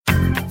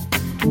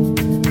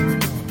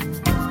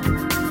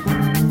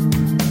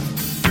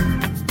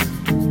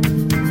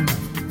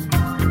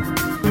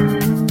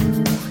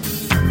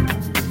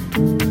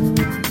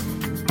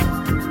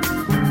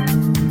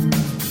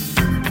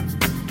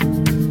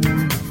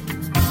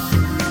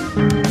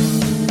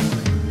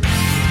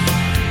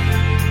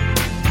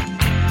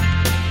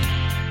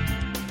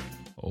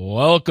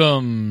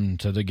Welcome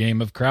to the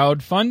Game of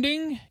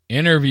Crowdfunding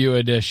Interview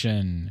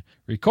Edition,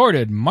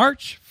 recorded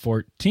March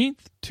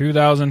 14th,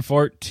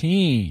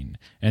 2014.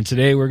 And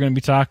today we're going to be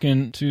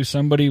talking to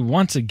somebody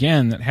once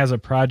again that has a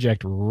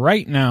project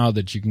right now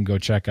that you can go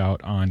check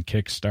out on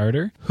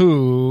Kickstarter.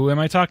 Who am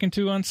I talking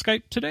to on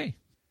Skype today?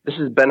 This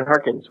is Ben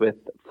Harkins with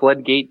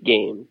Floodgate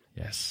Games.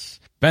 Yes.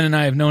 Ben and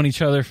I have known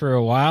each other for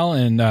a while,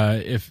 and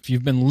if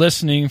you've been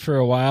listening for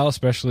a while,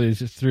 especially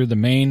through the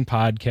main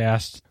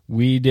podcast,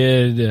 we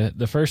did,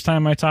 the first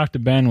time I talked to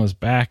Ben was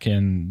back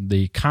in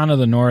the Con of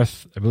the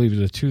North, I believe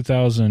the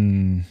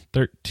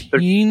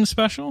 2013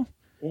 special?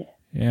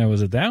 Yeah,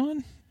 was it that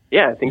one?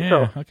 Yeah, I think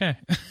so. Okay.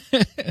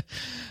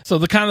 So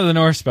the Con of the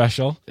North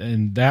special,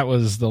 and that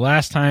was the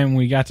last time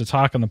we got to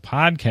talk on the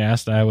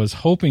podcast. I was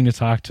hoping to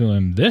talk to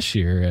him this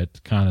year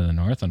at Con of the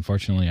North.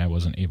 Unfortunately, I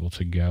wasn't able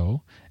to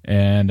go.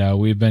 And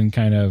we've been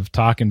kind of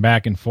talking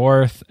back and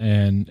forth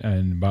and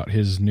about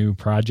his new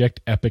project,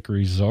 Epic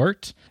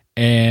Resort.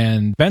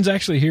 And Ben's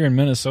actually here in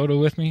Minnesota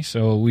with me,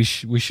 so we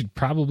should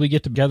probably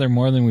get together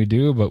more than we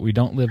do, but we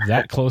don't live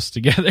that close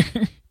together.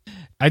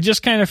 I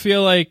just kind of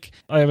feel like,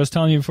 I was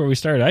telling you before we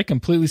started, I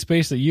completely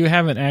spaced that you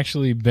haven't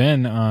actually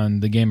been on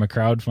the Game of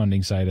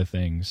Crowdfunding side of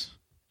things.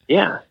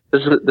 Yeah,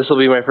 this will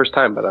be my first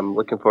time, but I'm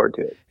looking forward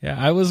to it. Yeah,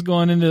 I was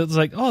going into it's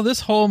like, oh,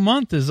 this whole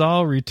month is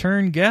all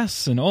return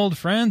guests and old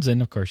friends,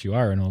 and of course you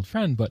are an old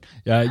friend, but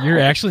you're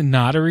actually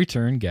not a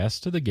return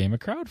guest to the Game of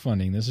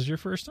Crowdfunding. This is your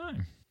first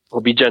time. We'll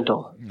be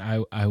gentle.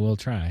 I will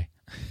try.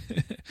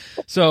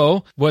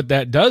 So what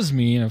that does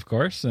mean, of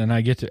course, and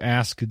I get to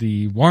ask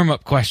the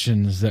warm-up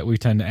questions that we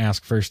tend to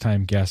ask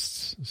first-time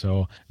guests.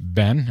 So,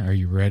 Ben, are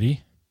you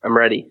ready? I'm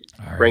ready.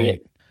 Bring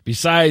it.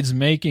 Besides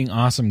making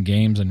awesome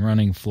games and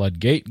running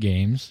Floodgate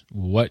Games,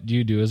 what do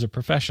you do as a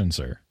profession,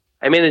 sir?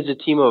 I manage a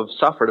team of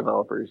software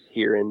developers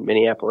here in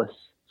Minneapolis,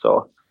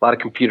 so a lot of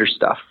computer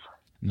stuff.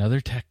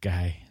 Another tech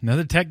guy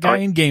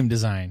in game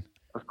design.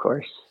 Of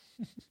course.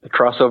 The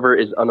crossover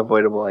is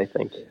unavoidable, I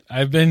think.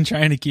 I've been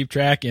trying to keep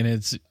track, and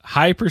it's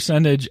high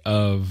percentage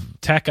of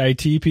tech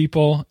IT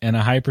people and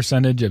a high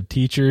percentage of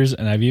teachers,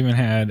 and I've even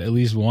had at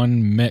least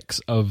one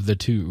mix of the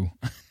two.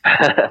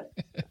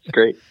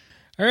 Great.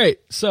 All right,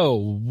 so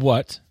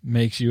what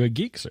makes you a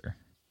geek, sir?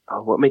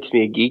 What makes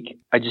me a geek?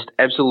 I just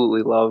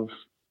absolutely love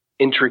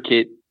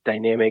intricate,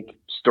 dynamic,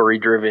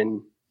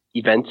 story-driven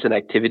events and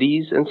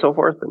activities and so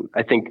forth, and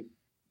I think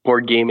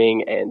board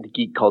gaming and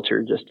geek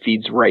culture just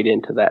feeds right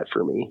into that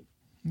for me.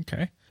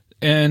 Okay.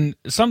 And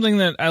something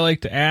that I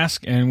like to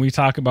ask, and we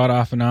talk about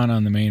off and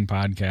on the main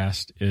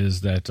podcast,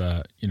 is that,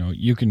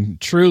 you can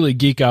truly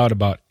geek out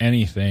about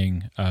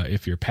anything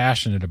if you're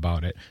passionate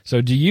about it. So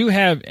do you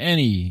have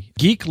any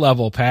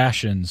geek-level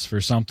passions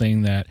for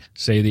something that,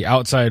 say, the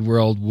outside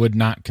world would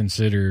not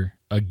consider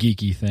a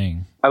geeky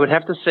thing? I would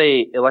have to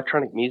say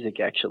electronic music,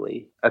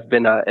 actually. I've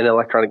been an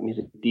electronic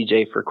music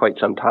DJ for quite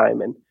some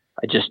time, and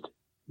I just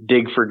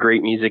dig for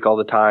great music all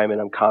the time, and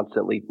I'm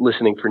constantly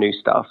listening for new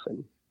stuff,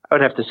 and I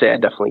would have to say I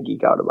definitely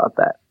geek out about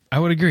that. I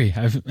would agree.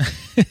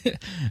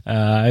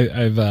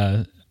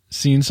 I've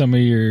seen some of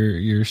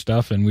your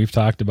stuff, and we've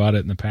talked about it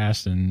in the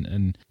past,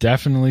 and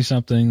definitely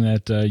something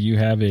that you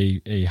have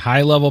a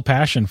high level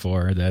passion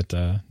for that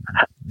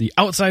the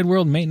outside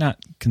world may not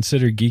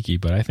consider geeky,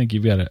 but I think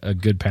you've got a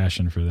good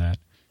passion for that.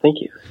 Thank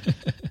you.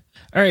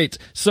 All right,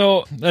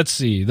 so let's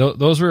see.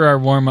 Those were our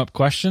warm-up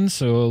questions,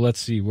 so let's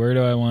see. Where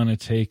do I want to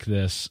take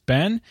this?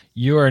 Ben,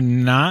 you are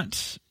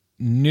not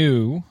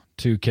new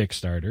to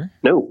Kickstarter.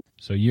 No.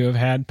 So you have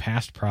had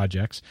past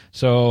projects.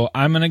 So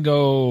I'm going to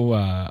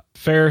go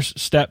fair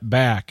step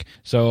back.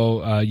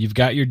 So you've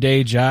got your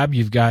day job.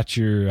 You've got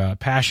your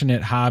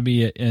passionate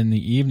hobby in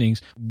the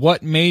evenings.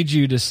 What made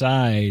you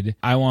decide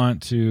I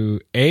want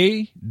to,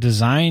 A,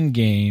 design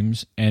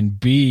games, and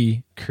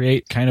B,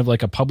 create kind of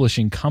like a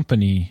publishing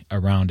company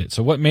around it?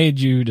 So what made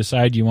you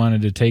decide you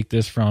wanted to take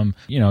this from,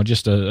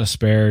 just a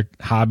spare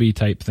hobby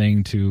type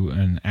thing to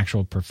an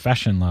actual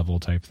profession level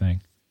type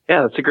thing?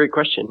 Yeah, that's a great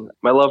question.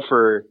 My love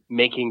for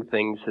making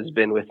things has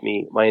been with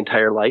me my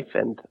entire life,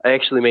 and I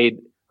actually made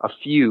a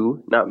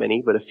few, not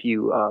many, but a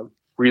few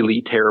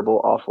really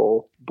terrible,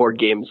 awful board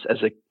games as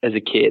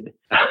a kid,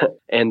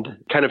 and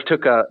kind of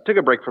took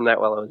a break from that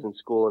while I was in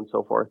school and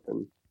so forth,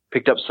 and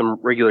picked up some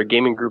regular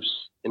gaming groups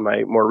in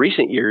my more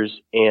recent years,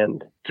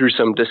 and through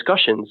some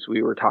discussions,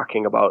 we were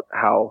talking about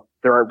how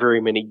there aren't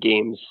very many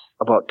games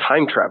about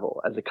time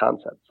travel as a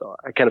concept. So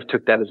I kind of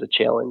took that as a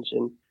challenge,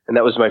 and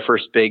that was my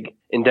first big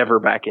endeavor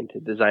back into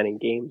designing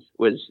games,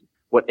 was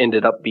what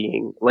ended up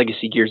being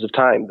Legacy Gears of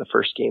Time, the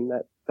first game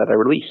that I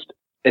released.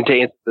 And to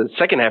answer the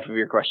second half of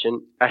your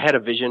question, I had a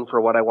vision for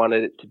what I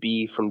wanted it to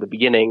be from the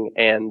beginning,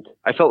 and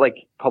I felt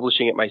like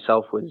publishing it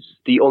myself was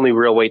the only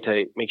real way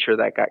to make sure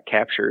that got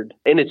captured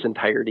in its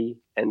entirety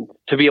and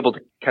to be able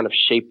to kind of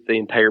shape the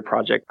entire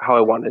project how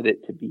I wanted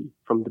it to be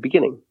from the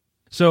beginning.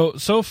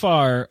 So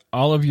far,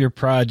 all of your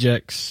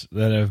projects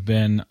that have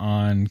been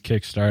on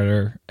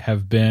Kickstarter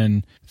have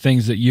been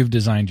things that you've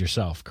designed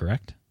yourself,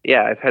 correct?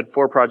 Yeah, I've had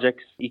 4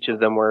 projects. Each of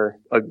them were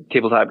a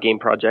tabletop game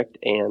project,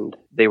 and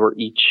they were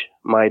each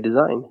my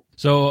design.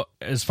 So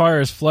as far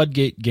as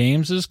Floodgate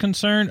Games is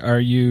concerned, are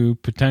you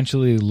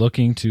potentially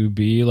looking to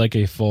be like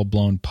a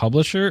full-blown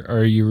publisher, or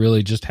are you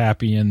really just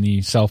happy in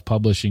the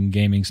self-publishing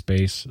gaming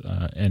space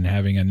and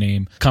having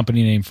a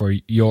company name for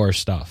your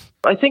stuff?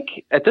 I think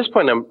at this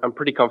point I'm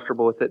pretty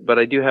comfortable with it, but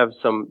I do have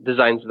some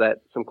designs that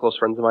some close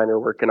friends of mine are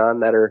working on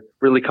that are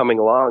really coming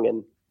along,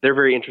 and they're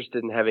very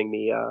interested in having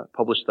me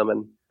publish them.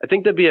 And I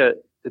think that'd be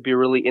a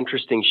really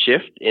interesting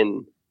shift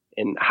in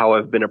how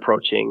I've been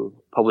approaching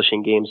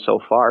publishing games so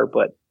far.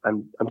 But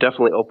I'm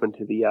definitely open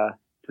to the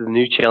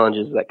new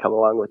challenges that come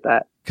along with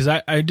that.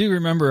 Because I do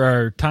remember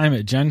our time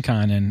at Gen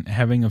Con and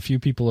having a few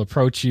people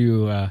approach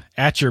you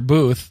at your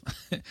booth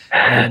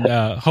and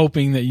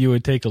hoping that you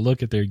would take a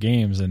look at their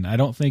games. And I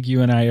don't think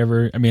you and I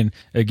ever, I mean,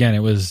 again, it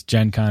was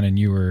Gen Con and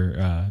you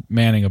were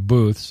manning a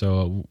booth,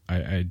 so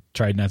I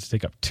tried not to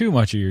take up too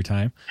much of your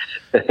time.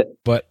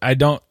 But I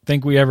don't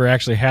think we ever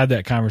actually had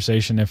that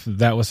conversation if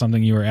that was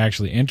something you were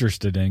actually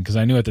interested in. Because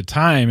I knew at the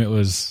time it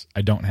was,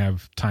 I don't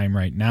have time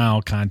right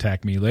now,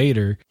 contact me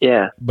later.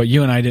 Yeah. But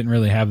you and I didn't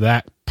really have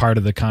that part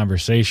of the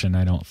conversation,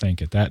 I don't think,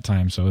 at that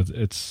time. So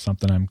it's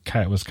something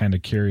I was kind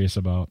of curious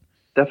about.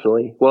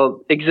 Definitely.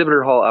 Well,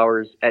 exhibitor hall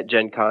hours at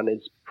Gen Con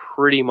is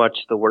pretty much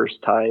the worst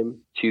time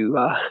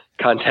to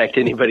contact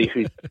anybody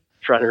who's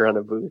trying to run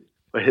a booth.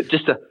 But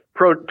just a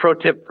pro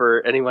tip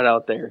for anyone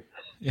out there.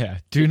 Yeah,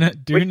 do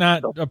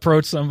not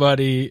approach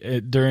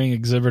somebody during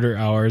exhibitor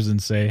hours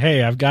and say,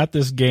 "Hey, I've got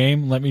this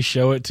game. Let me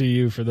show it to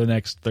you for the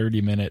next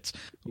 30 minutes."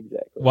 Exactly.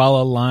 While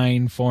a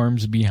line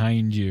forms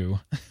behind you.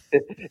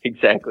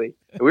 Exactly.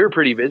 We were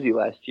pretty busy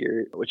last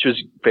year, which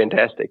was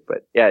fantastic.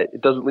 But yeah,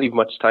 it doesn't leave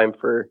much time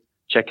for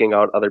checking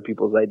out other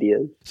people's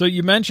ideas. So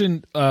you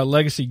mentioned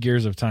Legacy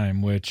Gears of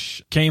Time,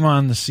 which came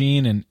on the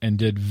scene and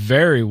did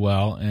very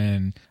well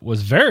and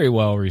was very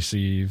well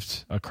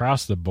received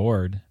across the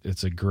board.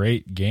 It's a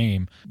great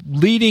game.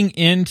 Leading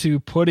into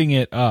putting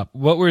it up,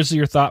 what was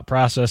your thought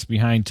process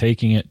behind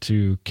taking it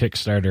to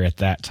Kickstarter at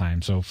that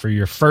time? So for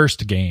your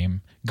first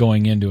game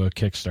going into a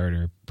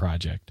Kickstarter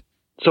project.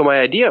 So my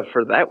idea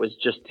for that was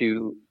just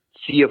to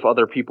see if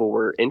other people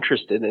were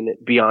interested in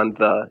it beyond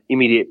the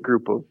immediate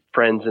group of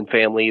friends and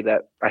family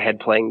that I had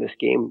playing this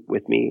game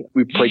with me.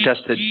 We play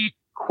tested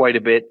quite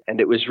a bit and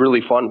it was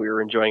really fun. We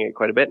were enjoying it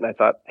quite a bit. And I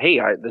thought, hey,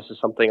 this is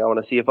something I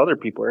want to see if other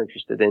people are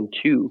interested in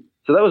too.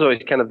 So that was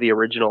always kind of the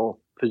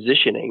original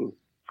positioning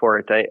for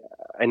it.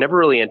 I never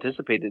really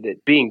anticipated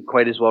it being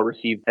quite as well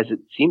received as it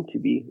seemed to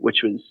be,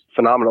 which was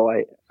phenomenal.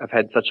 I've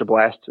had such a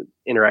blast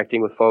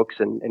interacting with folks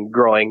and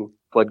growing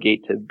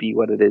Floodgate to be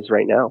what it is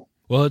right now.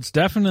 Well, it's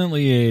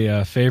definitely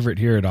a favorite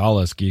here at All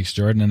Us Geeks.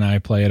 Jordan and I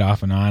play it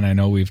off and on. I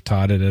know we've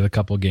taught it at a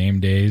couple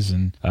game days,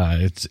 and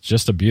it's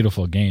just a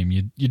beautiful game.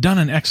 You've done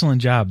an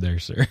excellent job there,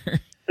 sir.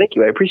 Thank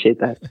you. I appreciate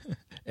that.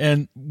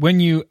 And when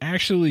you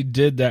actually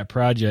did that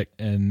project,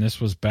 and this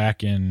was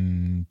back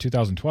in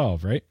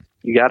 2012, right?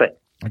 You got it.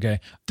 Okay.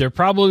 There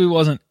probably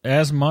wasn't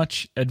as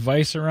much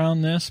advice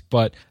around this,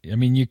 but I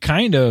mean, you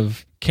kind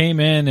of came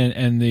in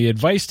and the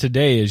advice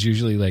today is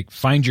usually like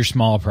find your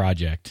small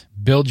project,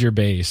 build your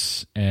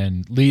base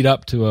and lead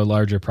up to a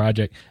larger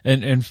project.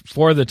 And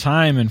for the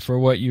time and for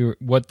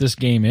what this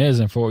game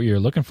is and for what you're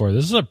looking for,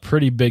 this is a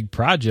pretty big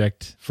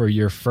project for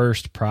your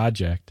first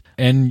project.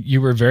 And you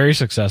were very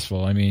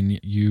successful. I mean,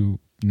 you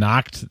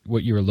knocked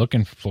what you were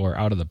looking for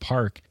out of the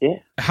park. Yeah.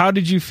 How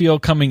did you feel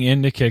coming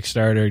into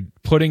Kickstarter,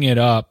 putting it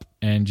up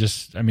and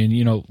just, I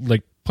mean,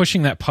 like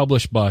pushing that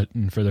publish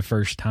button for the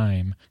first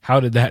time? How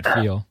did that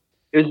feel?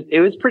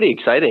 It was pretty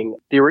exciting.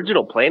 The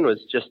original plan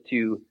was just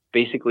to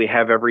basically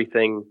have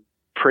everything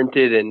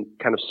printed and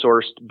kind of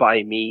sourced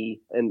by me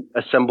and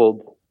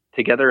assembled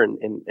together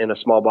in a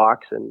small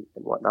box and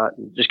whatnot.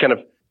 And just kind of,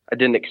 I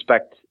didn't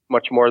expect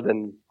much more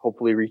than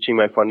hopefully reaching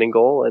my funding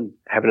goal and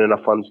having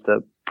enough funds to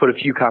put a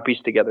few copies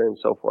together and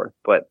so forth.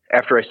 But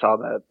after I saw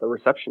that the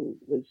reception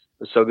was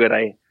so good,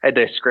 I had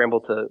to scramble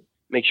to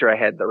make sure I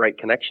had the right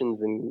connections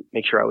and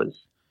make sure I was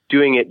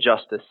doing it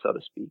justice, so to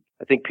speak.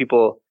 I think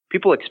people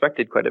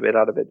expected quite a bit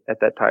out of it at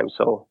that time.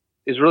 So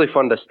it was really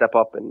fun to step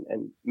up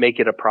and make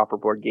it a proper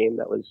board game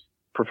that was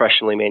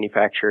professionally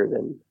manufactured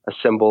and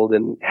assembled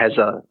and has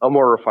a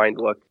more refined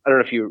look. I don't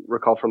know if you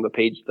recall from the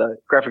page, the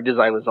graphic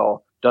design was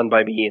all done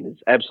by me and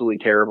it's absolutely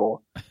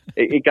terrible.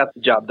 It got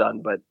the job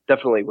done, but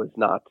definitely was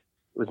not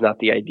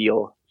the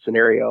ideal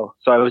scenario.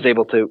 So I was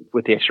able to,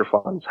 with the extra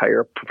funds,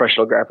 hire a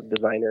professional graphic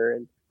designer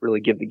and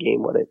really give the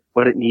game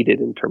what it needed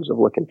in terms of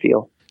look and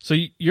feel. So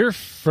your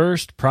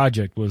first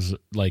project was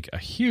like a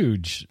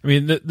huge, I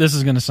mean, this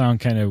is going to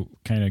sound kind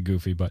of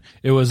goofy, but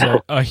it was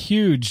a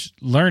huge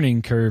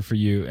learning curve for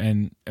you.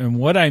 And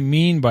what I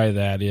mean by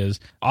that is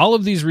all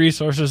of these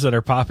resources that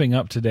are popping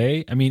up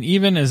today. I mean,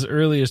 even as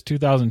early as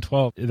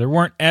 2012, there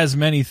weren't as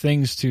many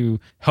things to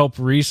help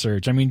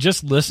research. I mean,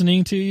 just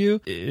listening to you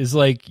is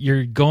like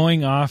you're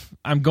going off.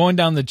 I'm going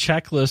down the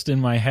checklist in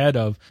my head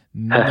of,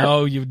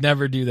 no, you'd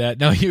never do that.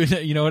 No,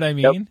 you know what I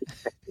mean?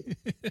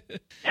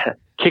 Yep.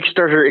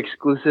 Kickstarter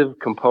exclusive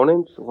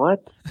components?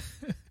 What?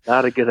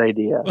 Not a good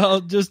idea.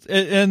 Well, just,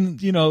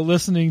 and,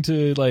 listening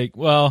to like,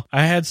 well,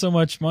 I had so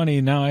much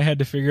money, now I had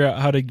to figure out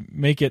how to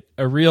make it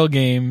a real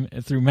game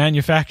through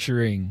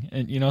manufacturing,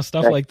 and,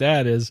 stuff like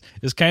that is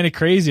kind of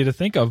crazy to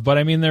think of. But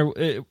I mean,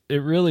 it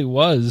really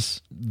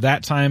was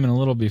that time and a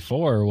little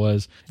before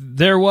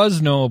there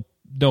was no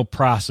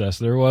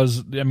process. It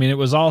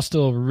was all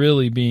still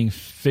really being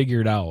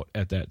figured out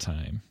at that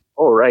time.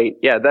 Oh, right.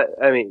 Yeah.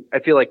 I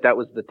feel like that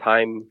was the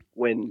time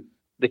when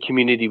the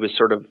community was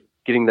sort of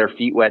getting their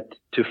feet wet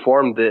to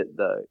form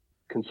the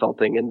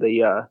consulting and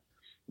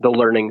the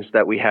learnings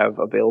that we have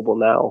available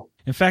now.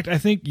 In fact, I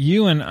think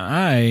you and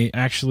I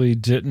actually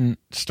didn't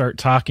start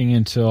talking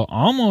until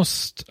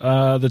almost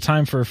the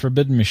time for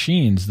Forbidden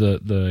Machines,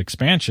 the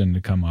expansion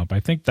to come up. I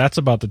think that's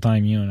about the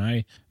time you and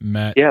I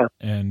met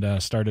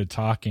and started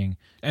talking.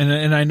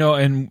 And I know,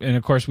 and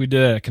of course we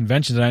did it at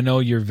conventions, and I know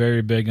you're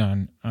very big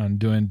on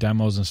doing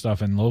demos and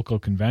stuff in local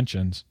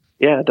conventions.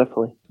 Yeah,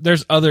 definitely.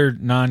 There's other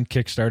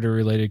non-Kickstarter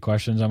related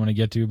questions I'm going to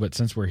get to, but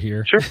since we're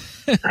here. Sure.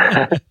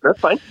 That's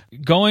fine.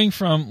 Going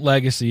from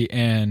Legacy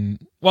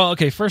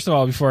first of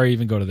all, before I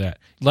even go to that,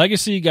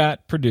 Legacy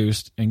got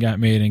produced and got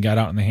made and got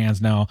out in the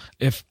hands. Now,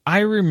 if I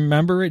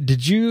remember it,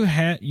 you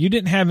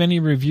didn't have any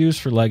reviews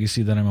for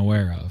Legacy that I'm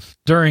aware of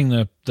during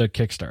the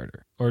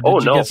Kickstarter? Or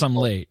did you get some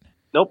late?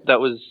 Nope,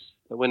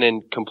 I went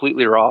in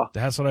completely raw.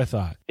 That's what I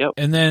thought. Yep.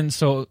 And then,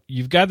 so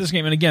you've got this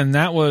game. And again,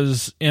 that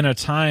was in a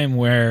time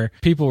where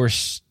people were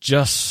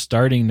just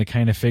starting to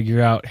kind of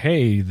figure out,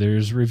 hey,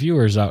 there's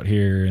reviewers out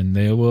here and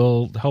they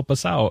will help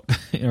us out.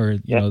 Or,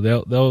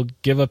 they'll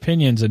give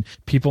opinions and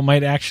people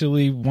might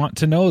actually want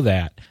to know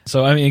that.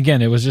 So, I mean,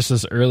 again, it was just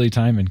this early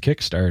time in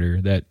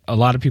Kickstarter that a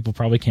lot of people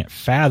probably can't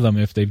fathom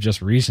if they've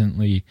just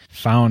recently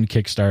found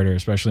Kickstarter,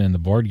 especially in the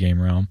board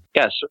game realm.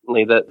 Yeah,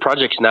 certainly. The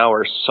projects now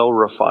are so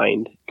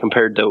refined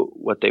compared to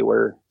what they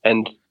were.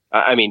 And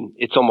I mean,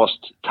 it's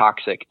almost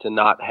toxic to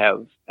not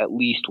have at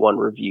least one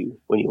review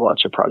when you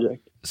launch a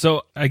project.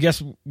 So I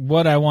guess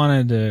what I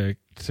wanted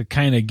to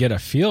kind of get a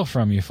feel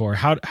from you for,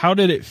 how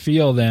did it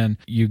feel then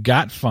you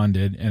got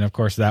funded? And of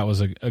course that was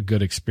a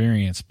good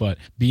experience, but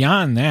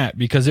beyond that,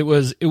 because it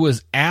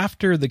was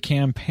after the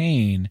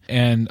campaign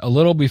and a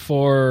little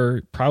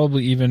before,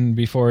 probably even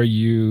before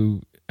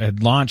you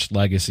had launched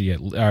Legacy,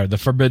 or the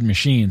Forbidden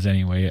Machines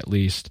anyway, at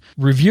least,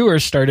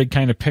 reviewers started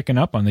kind of picking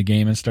up on the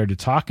game and started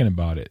talking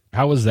about it.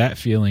 How was that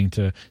feeling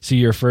to see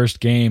your first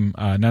game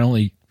not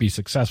only be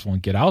successful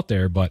and get out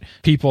there, but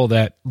people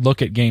that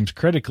look at games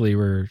critically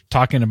were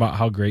talking about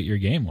how great your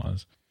game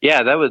was?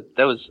 Yeah, that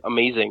was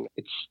amazing.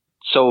 It's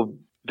so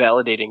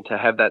validating to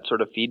have that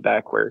sort of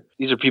feedback where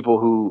these are people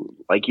who,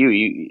 like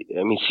you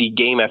see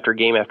game after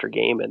game after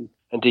game,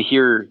 and to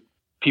hear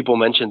people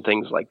mention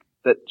things like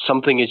that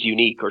something is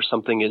unique or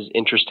something is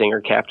interesting or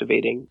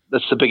captivating.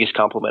 That's the biggest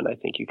compliment I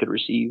think you could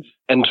receive.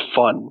 And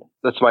fun.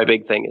 That's my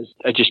big thing, is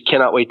I just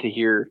cannot wait to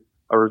hear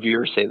a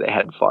reviewer say they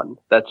had fun.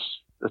 That's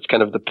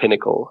kind of the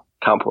pinnacle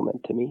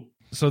compliment to me.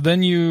 So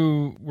then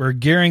you were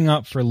gearing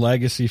up for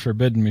Legacy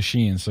Forbidden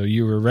Machines. So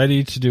you were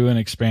ready to do an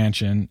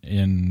expansion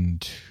in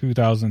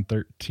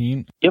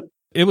 2013. Yep.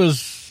 It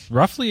was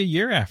roughly a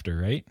year after,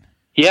 right?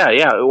 Yeah.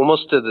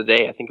 Almost to the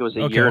day. I think it was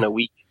a year and a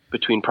week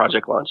between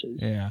project launches.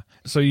 Yeah.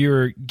 So you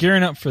were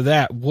gearing up for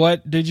that.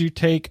 What did you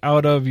take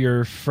out of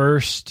your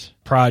first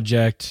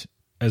project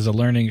as a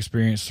learning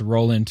experience to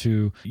roll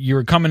into? You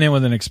were coming in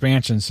with an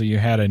expansion, so you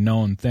had a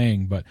known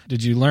thing, but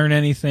did you learn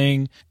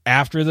anything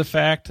after the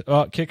fact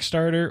about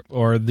Kickstarter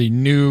or the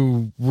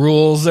new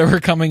rules that were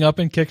coming up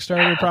in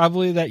Kickstarter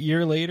probably that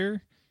year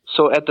later?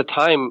 So at the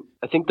time,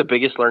 I think the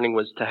biggest learning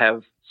was to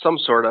have some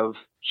sort of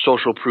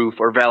social proof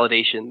or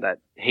validation that,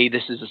 hey,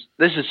 this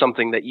is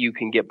something that you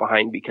can get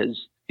behind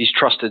because these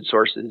trusted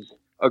sources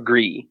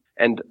agree.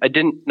 And I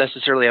didn't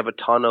necessarily have a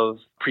ton of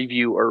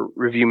preview or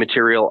review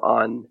material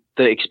on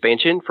the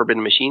expansion,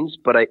 Forbidden Machines,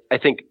 but I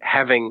think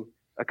having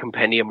a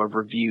compendium of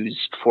reviews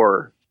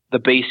for the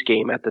base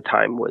game at the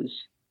time was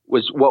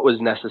what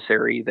was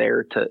necessary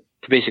there to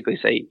basically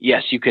say,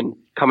 yes, you can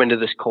come into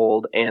this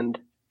cold and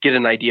get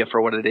an idea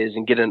for what it is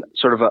and get an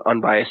sort of an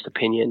unbiased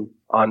opinion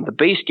on the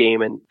base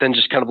game, and then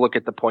just kind of look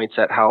at the points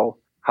at how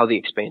the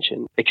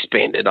expansion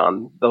expanded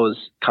on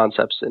those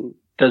concepts and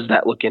does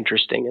that look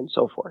interesting and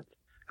so forth.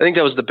 I think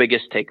that was the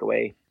biggest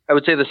takeaway. I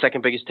would say the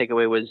second biggest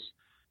takeaway was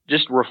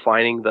just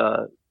refining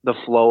the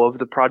flow of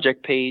the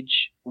project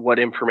page, what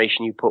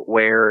information you put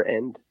where,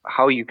 and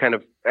how you kind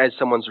of, as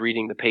someone's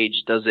reading the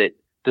page, does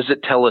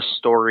it tell a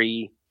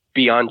story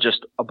beyond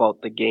just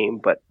about the game,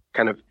 but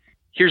kind of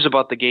here's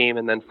about the game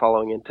and then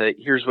following into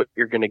here's what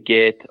you're going to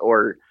get,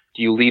 or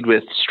do you lead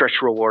with stretch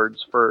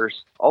rewards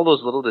first? All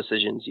those little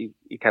decisions you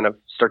kind of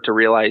start to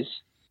realize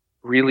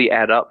really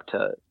add up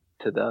to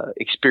the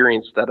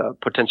experience that a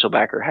potential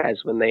backer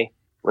has when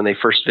they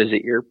first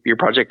visit your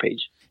project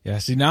page. Yeah.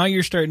 See, now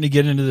you're starting to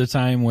get into the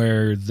time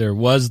where there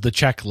was the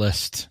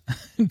checklist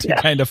to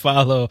kind of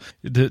follow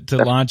to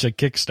launch a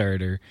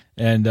Kickstarter.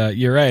 And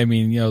you're right. I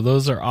mean,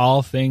 those are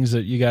all things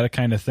that you got to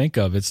kind of think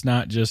of. It's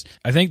not just,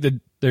 I think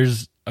that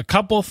there's a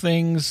couple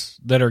things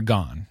that are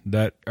gone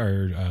that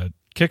are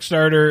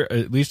Kickstarter,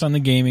 at least on the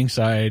gaming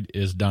side,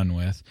 is done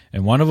with.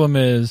 And one of them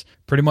is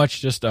pretty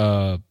much just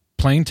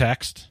plain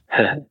text.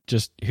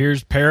 Just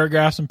here's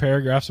paragraphs and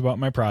paragraphs about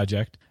my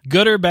project.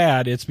 Good or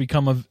bad, it's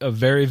become a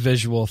very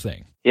visual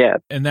thing. Yeah.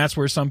 And that's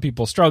where some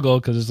people struggle,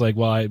 because it's like,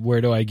 well,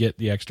 where do I get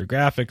the extra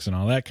graphics and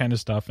all that kind of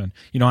stuff? And,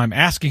 I'm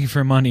asking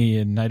for money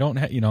and I don't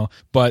have,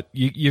 but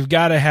you've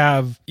got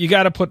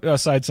to put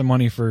aside some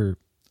money for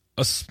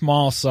a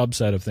small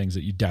subset of things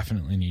that you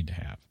definitely need to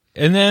have.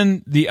 And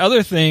then the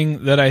other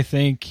thing that I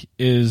think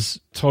is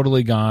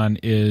totally gone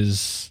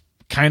is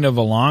kind of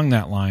along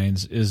that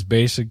lines is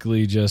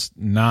basically just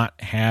not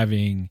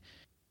having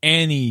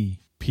any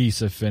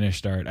piece of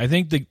finished art. I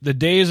think the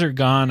days are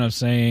gone of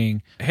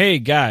saying, hey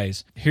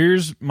guys,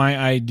 here's my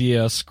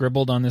idea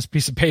scribbled on this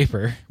piece of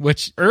paper,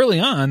 which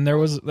early on there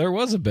was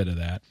a bit of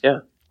that. Yeah.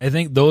 I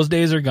think those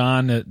days are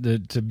gone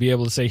to be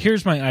able to say,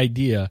 here's my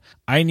idea.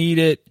 I need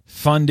it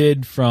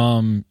funded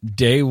from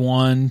day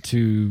one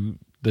to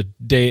the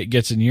day it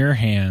gets in your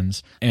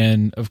hands.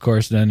 And of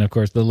course, the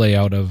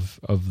layout of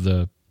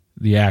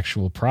the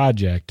actual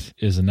project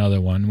is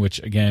another one,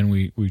 which again,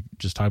 we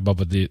just talked about,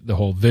 but the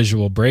whole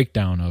visual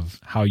breakdown of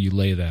how you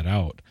lay that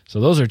out.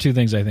 So those are two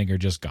things I think are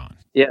just gone.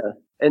 Yeah.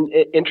 And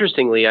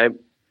interestingly,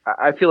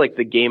 I feel like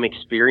the game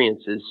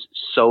experience is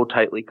so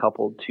tightly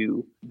coupled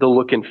to the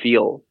look and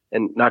feel,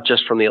 and not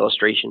just from the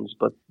illustrations,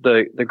 but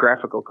the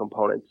graphical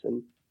components.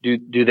 And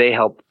do they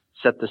help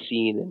set the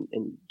scene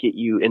and get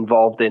you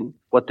involved in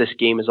what this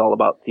game is all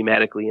about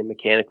thematically and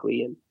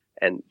mechanically,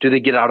 and do they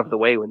get out of the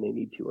way when they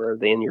need to, or are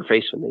they in your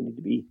face when they need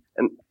to be?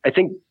 And I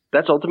think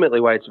that's ultimately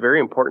why it's very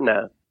important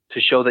to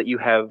show that you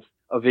have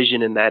a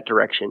vision in that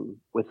direction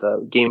with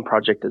a game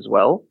project as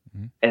well.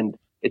 Mm-hmm. And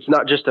it's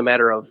not just a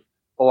matter of,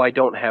 oh, I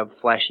don't have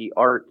flashy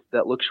art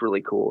that looks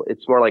really cool.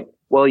 It's more like,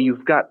 well,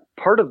 you've got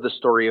part of the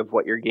story of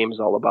what your game is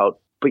all about,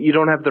 but you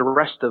don't have the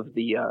rest of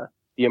the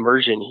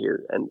immersion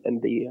here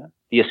and the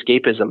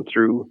escapism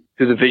through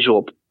the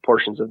visual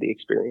portions of the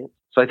experience.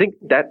 So I think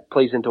that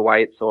plays into why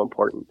it's so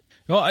important.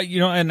 Well,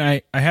 and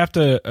I have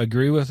to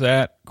agree with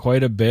that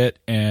quite a bit.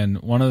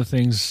 And one of the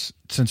things,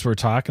 since we're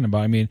talking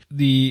about,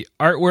 the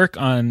artwork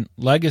on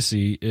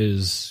Legacy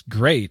is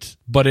great,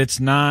 but it's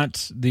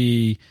not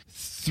the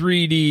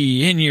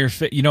 3D in your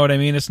face. You know what I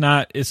mean? It's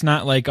not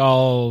like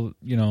all,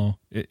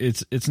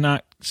 it's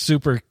not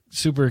super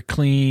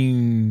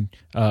clean,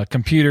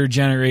 computer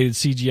generated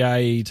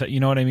CGI. You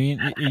know what I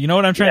mean? You know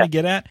what I'm trying to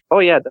get at? Oh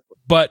yeah.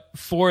 But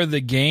for the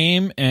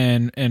game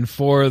and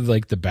for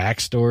like the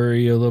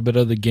backstory, a little bit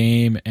of the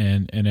game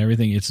and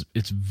everything,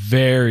 it's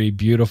very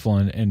beautiful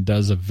and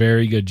does a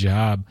very good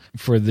job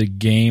for the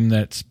game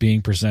that's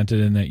being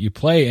presented and that you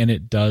play. And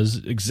it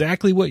does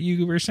exactly what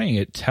you were saying.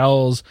 It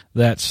tells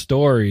that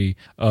story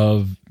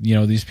of,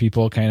 these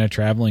people kind of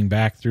traveling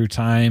back through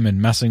time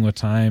and messing with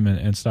time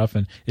and stuff.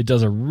 And it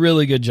does a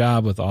really good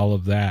job with all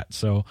of that.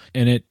 So,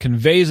 and it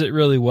conveys it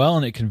really well,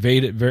 and it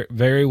conveyed it very,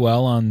 very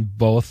well on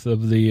both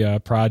of the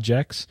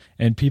projects,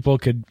 and people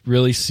could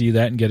really see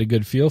that and get a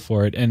good feel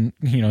for it. And,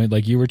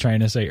 like you were trying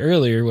to say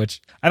earlier,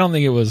 which I don't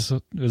think it was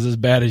as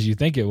bad as you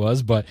think it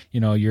was, but,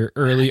 your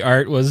early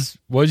art was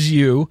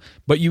you,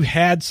 but you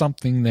had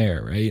something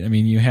there, right?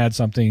 You had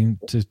something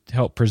to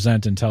help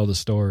present and tell the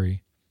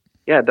story.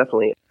 Yeah,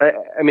 definitely. I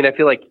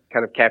feel like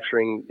kind of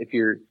capturing, if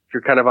you're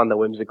kind of on the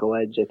whimsical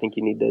edge, I think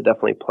you need to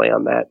definitely play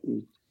on that.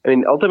 And,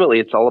 ultimately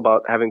it's all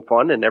about having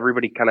fun, and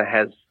everybody kind of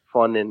has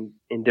fun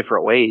in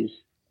different ways.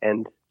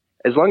 And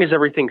as long as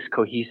everything's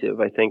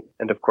cohesive, I think,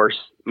 and of course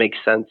makes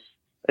sense,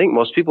 I think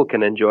most people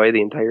can enjoy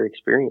the entire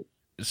experience.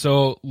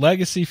 So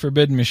Legacy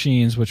Forbidden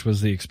Machines, which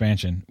was the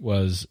expansion,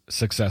 was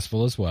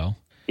successful as well.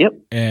 Yep.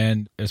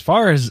 And as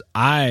far as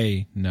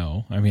I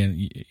know,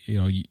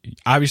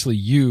 obviously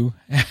you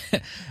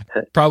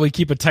probably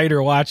keep a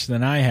tighter watch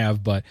than I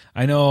have, but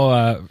I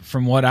know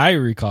from what I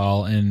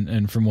recall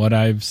and from what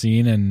I've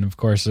seen, and of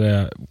course,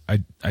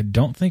 I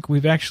don't think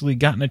we've actually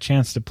gotten a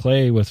chance to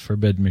play with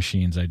Forbidden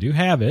Machines. I do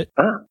have it,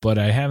 but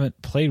I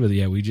haven't played with it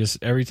yet. We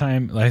just, every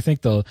time, I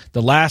think the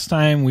last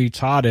time we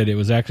taught it, it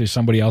was actually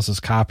somebody else's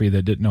copy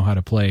that didn't know how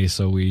to play.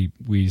 So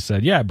we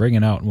said, yeah, bring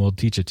it out and we'll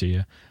teach it to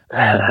you.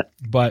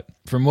 But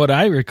from what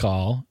I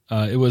recall,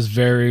 it was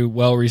very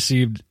well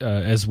received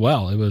as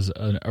well. It was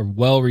a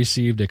well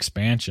received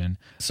expansion.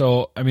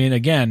 So,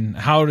 again,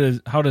 how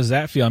does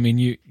that feel?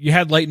 You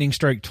had lightning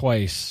strike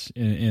twice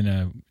in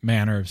a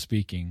manner of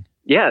speaking.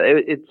 Yeah,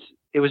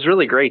 it was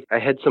really great. I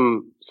had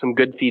some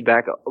good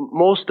feedback.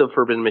 Most of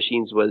Forbidden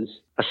Machines was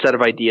a set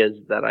of ideas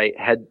that I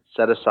had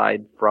set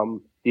aside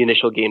from the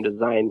initial game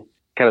design.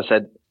 Kind of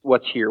said,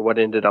 what's here, what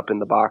ended up in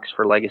the box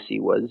for Legacy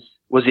was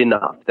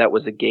enough. That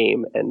was a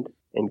game and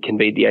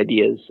conveyed the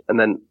ideas. And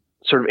then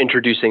sort of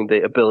introducing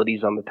the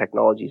abilities on the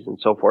technologies and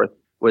so forth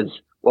was,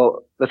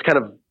 well, that's kind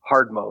of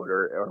hard mode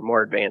or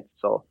more advanced.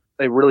 So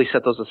I really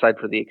set those aside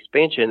for the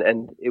expansion.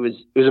 And it was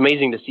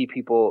amazing to see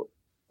people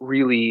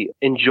really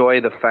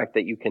enjoy the fact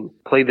that you can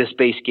play this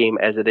base game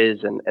as it is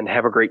and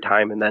have a great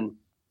time. And then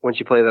once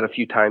you play that a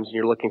few times and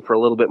you're looking for a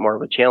little bit more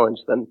of a challenge,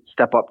 then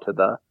step up to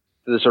the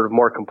sort of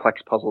more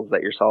complex puzzles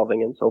that you're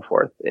solving and so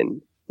forth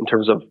in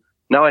terms of,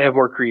 now I have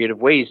more creative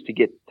ways to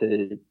get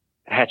to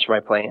hatch my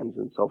plans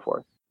and so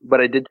forth.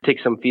 But I did take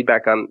some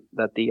feedback on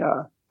that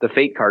the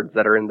fate cards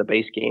that are in the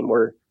base game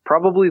were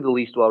probably the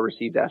least well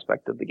received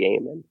aspect of the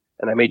game,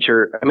 and I made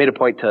a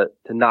point to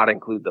not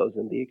include those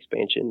in the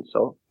expansion.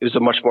 So it was a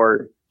much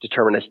more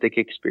deterministic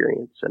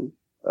experience, and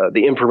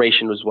the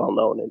information was well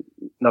known, and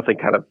nothing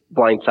kind of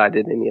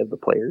blindsided any of the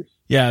players.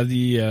 Yeah,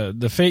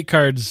 the fate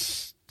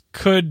cards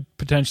could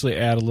potentially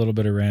add a little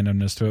bit of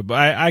randomness to it, but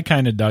I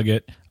kind of dug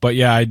it. But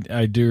yeah,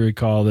 I do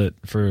recall that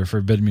for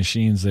Forbidden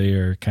Machines, they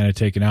are kind of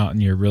taken out,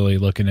 and you're really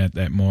looking at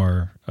that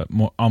more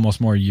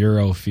almost more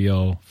Euro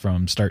feel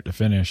from start to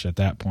finish at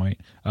that point,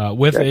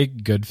 with a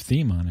good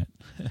theme on it.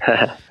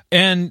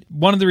 And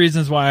one of the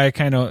reasons why I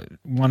kind of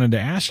wanted to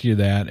ask you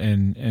that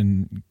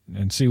and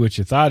see what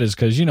you thought is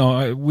because,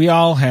 we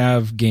all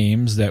have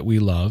games that we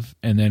love,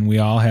 and then we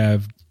all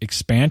have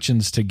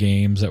expansions to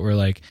games that were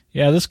like,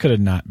 yeah, this could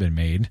have not been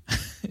made.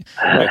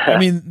 I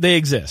mean, they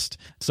exist.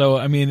 So,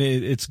 I mean,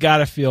 it's got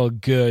to feel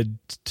good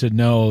to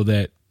know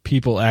that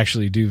people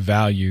actually do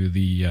value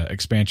the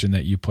expansion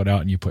that you put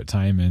out and you put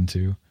time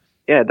into.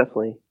 Yeah,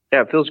 definitely.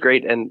 Yeah, it feels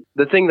great. And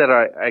the thing that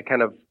I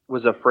kind of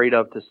was afraid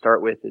of to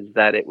start with is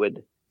that it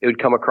would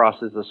come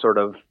across as a sort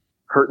of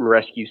hurt and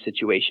rescue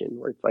situation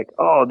where it's like,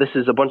 oh, this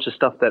is a bunch of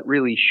stuff that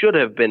really should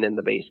have been in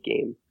the base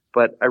game.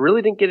 But I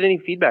really didn't get any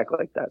feedback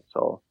like that.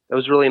 So it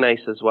was really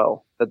nice as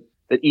well that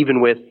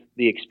even with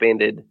the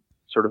expanded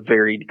sort of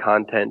varied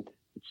content,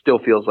 it still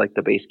feels like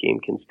the base game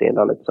can stand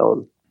on its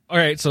own. All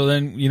right, so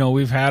then,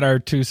 we've had our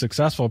 2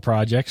 successful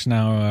projects.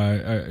 Now,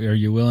 are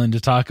you willing to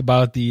talk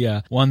about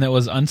the one that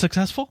was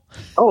unsuccessful?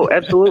 Oh,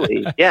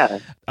 absolutely. Yeah.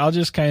 I'll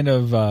just kind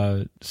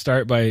of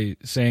start by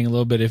saying a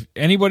little bit. If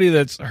anybody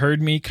that's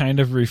heard me kind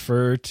of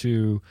refer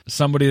to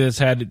somebody that's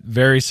had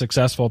very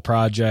successful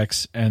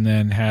projects and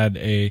then had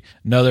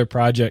another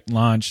project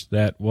launch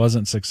that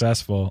wasn't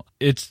successful,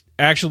 it's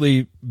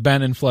actually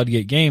Ben and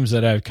Floodgate Games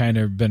that I've kind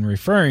of been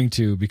referring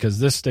to, because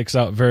this sticks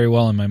out very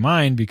well in my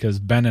mind, because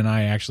Ben and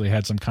I actually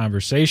had some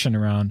conversation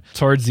around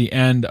towards the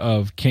end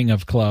of King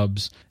of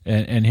Clubs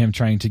and him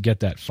trying to get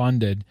that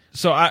funded.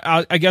 So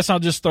I guess I'll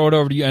just throw it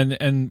over to you.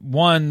 And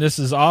one, this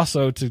is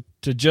also to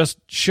just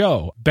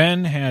show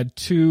Ben had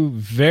 2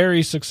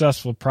 very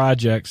successful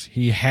projects.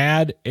 He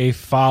had a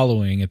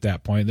following at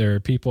that point. There are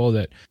people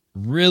that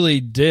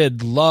really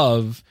did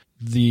love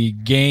the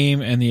game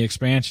and the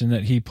expansion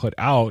that he put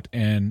out,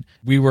 and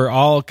we were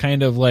all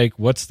kind of like,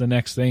 what's the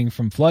next thing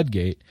from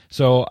Floodgate?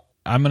 So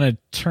I'm going to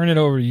turn it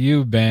over to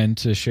you, Ben,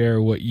 to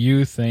share what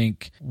you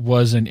think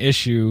was an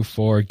issue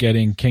for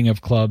getting King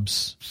of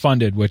Clubs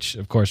funded, which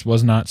of course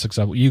was not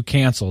successful. You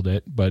canceled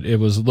it, but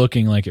it was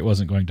looking like it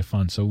wasn't going to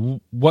fund.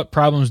 So what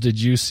problems did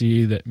you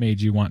see that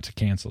made you want to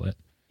cancel it?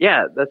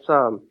 Yeah, that's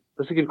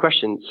a good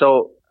question.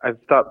 So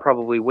I've thought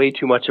probably way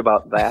too much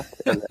about that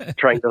and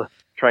trying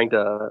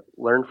to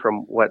learn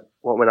from what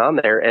went on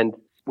there. And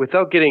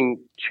without getting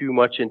too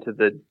much into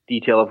the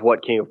detail of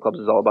what King of Clubs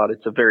is all about,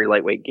 it's a very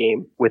lightweight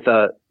game with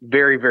a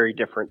very, very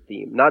different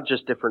theme. Not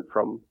just different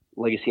from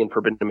Legacy and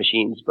Forbidden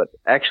Machines, but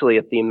actually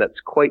a theme that's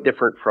quite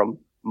different from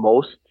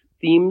most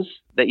themes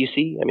that you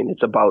see. I mean,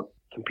 it's about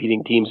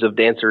competing teams of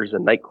dancers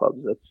and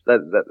nightclubs.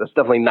 That's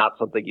definitely not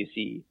something you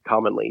see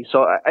commonly.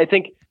 So I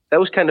think that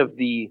was kind of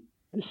the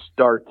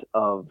start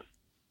of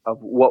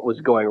what was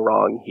going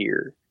wrong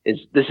here.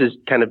 This is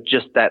kind of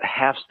just that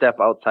half step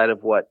outside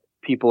of what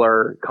people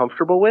are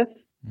comfortable with,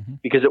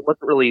 because it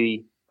wasn't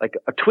really like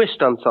a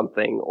twist on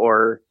something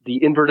or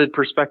the inverted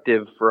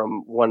perspective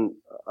from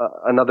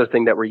another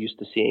thing that we're used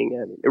to seeing.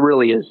 And it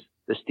really is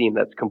this theme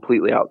that's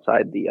completely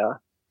outside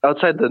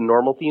the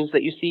normal themes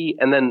that you see.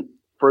 And then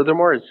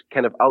furthermore, it's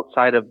kind of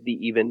outside of the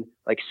even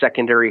like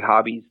secondary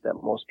hobbies that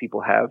most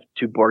people have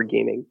to board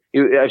gaming.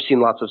 I've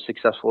seen lots of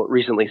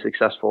recently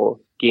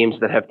successful games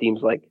that have themes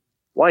like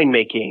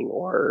winemaking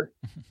or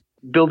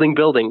building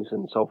buildings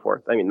and so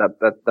forth. I mean,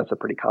 that's a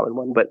pretty common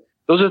one, but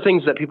those are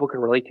things that people can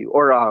relate to.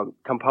 Or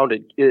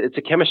Compounded, it's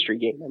a chemistry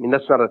game. I mean,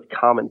 that's not a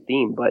common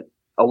theme, but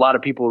a lot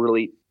of people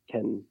really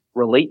can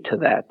relate to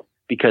that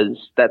because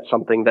that's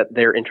something that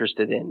they're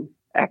interested in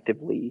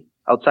actively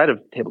outside of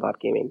tabletop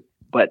gaming.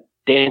 But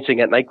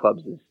dancing at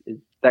nightclubs is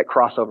that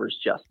crossover is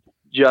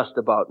just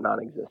about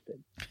non-existent.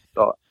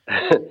 So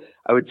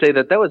I would say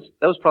that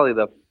was probably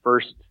the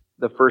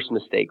first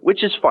mistake,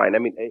 which is fine. I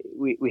mean,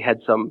 we had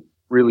some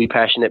really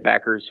passionate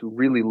backers who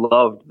really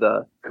loved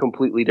the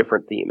completely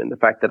different theme and the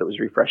fact that it was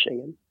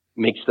refreshing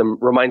and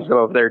reminds them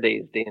of their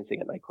days dancing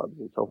at nightclubs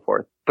and so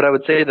forth. But I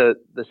would say the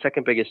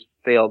second biggest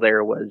fail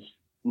there was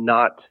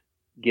not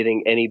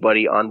getting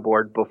anybody on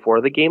board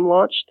before the game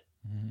launched.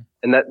 Mm-hmm.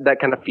 And that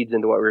kind of feeds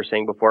into what we were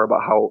saying before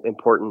about how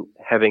important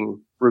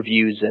having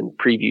reviews and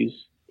previews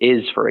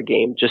is for a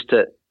game, just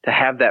to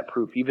have that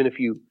proof, even if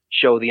you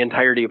show the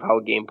entirety of how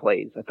a game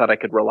plays. I thought I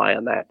could rely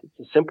on that.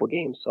 It's a simple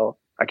game, so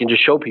I can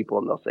just show people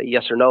and they'll say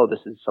yes or no, this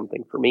is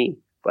something for me.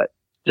 But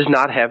just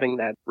not having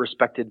that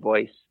respected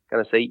voice kind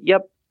of say,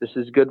 yep, this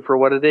is good for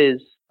what it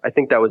is. Yeah. I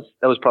think that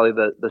was probably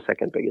the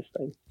second biggest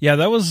thing. Yeah,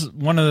 that was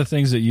one of the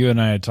things that you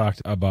and I had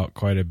talked about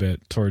quite a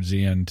bit towards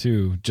the end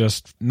too.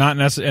 Just not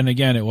necessarily, and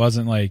again, it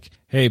wasn't like,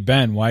 hey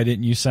Ben, why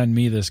didn't you send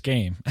me this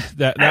game?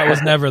 that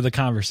was never the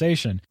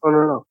conversation. Oh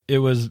no. It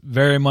was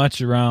very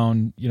much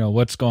around,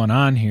 what's going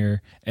on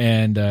here.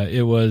 And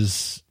it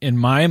was, in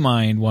my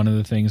mind, one of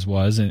the things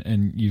was,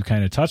 and you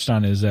kind of touched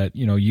on, is that,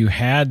 you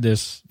had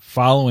this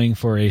following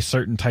for a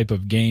certain type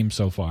of game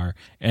so far,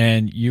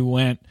 and you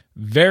went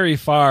very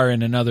far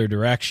in another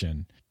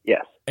direction.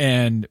 Yes.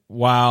 And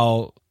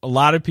while a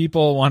lot of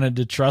people wanted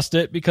to trust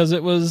it because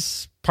it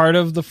was part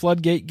of the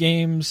Floodgate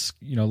Games,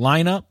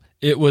 lineup,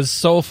 it was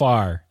so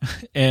far,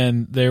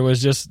 and there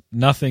was just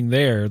nothing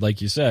there.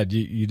 Like you said,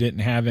 you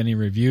didn't have any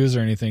reviews or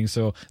anything.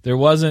 So there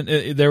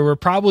were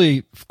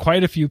probably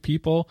quite a few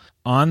people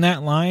on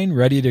that line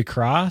ready to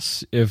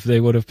cross if they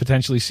would have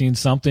potentially seen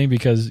something,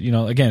 because,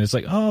 again, it's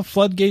like, oh,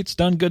 Floodgate's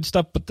done good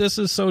stuff, but this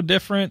is so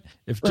different.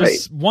 If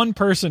just one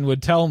person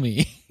would tell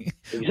me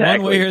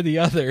one way or the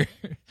other.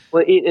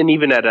 Well, and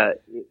even at a,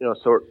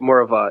 sort more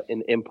of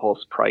an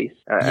impulse price,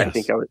 Yes. I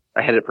think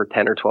I had it for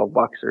 $10 or $12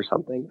 or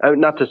something.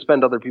 Not to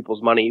spend other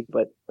people's money,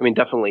 but I mean,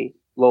 definitely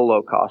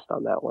low cost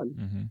on that one.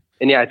 Mm-hmm.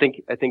 And yeah, I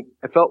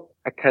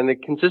kind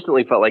of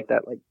consistently felt like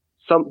that, like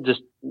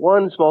just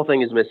one small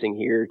thing is missing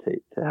here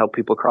to help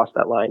people cross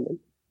that line. And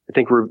I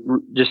think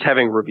just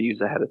having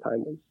reviews ahead of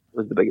time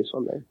was the biggest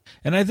one there.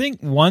 And I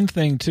think one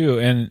thing too,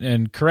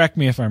 and correct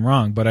me if I'm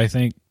wrong, but I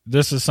think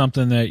this is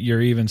something that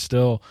you're even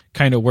still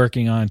kind of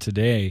working on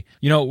today.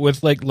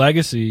 With like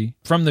Legacy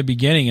from the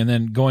beginning and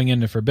then going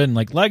into Forbidden,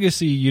 like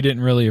Legacy, you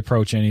didn't really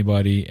approach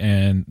anybody,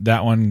 and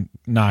that one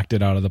knocked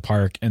it out of the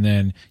park. And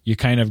then you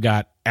kind of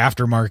got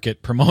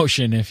aftermarket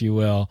promotion, if you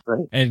will,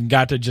 right, and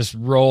got to just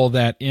roll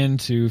that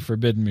into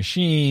Forbidden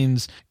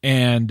Machines.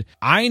 And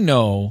I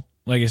know,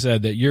 like I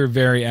said, that you're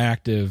very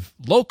active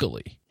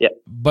locally. Yeah.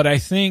 But I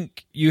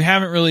think you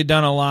haven't really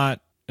done a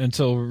lot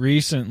until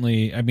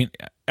recently. I mean,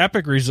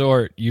 Epic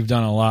Resort, you've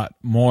done a lot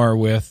more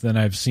with than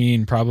I've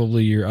seen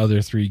probably your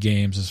other 3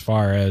 games as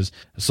far as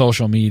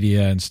social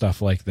media and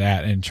stuff like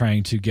that, and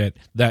trying to get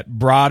that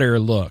broader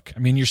look. I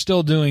mean, you're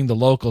still doing the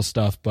local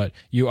stuff, but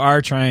you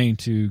are trying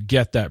to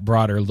get that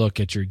broader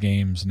look at your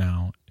games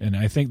now. And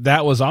I think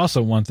that was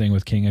also one thing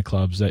with King of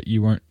Clubs, that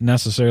you weren't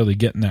necessarily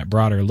getting that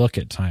broader look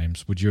at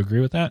times. Would you agree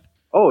with that?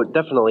 Oh,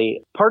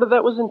 definitely. Part of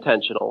that was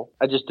intentional.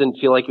 I just didn't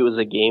feel like it was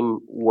a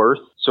game worth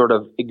sort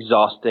of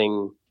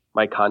exhausting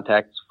my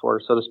contacts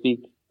for, so to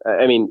speak.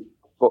 I mean,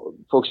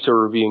 folks who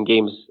are reviewing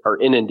games are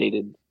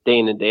inundated day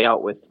in and day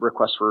out with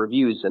requests for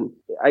reviews. And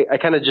I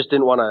kind of just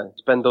didn't want to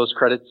spend those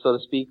credits, so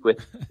to speak,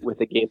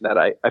 with a game that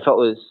I felt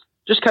was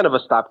just kind of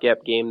a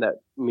stopgap game that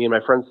me and my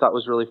friends thought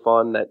was really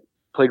fun, that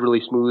played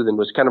really smooth and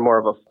was kind of more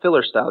of a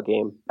filler style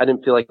game. I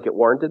didn't feel like it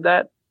warranted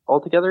that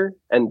altogether.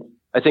 And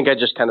I think I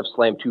just kind of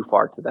slammed too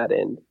far to that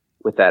end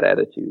with that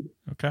attitude.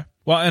 Okay.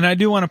 Well, and I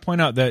do want to point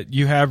out that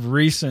you have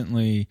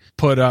recently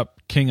put up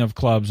King of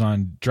Clubs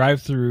on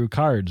drive-through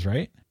cards,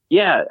 right?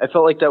 Yeah, I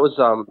felt like that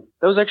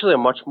was actually a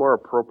much more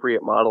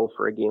appropriate model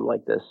for a game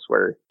like this,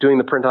 where doing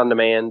the print on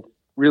demand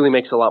really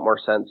makes a lot more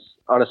sense.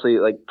 Honestly,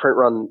 like print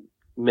run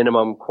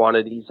minimum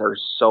quantities are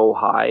so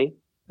high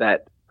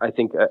that I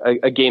think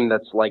a game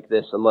that's like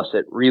this, unless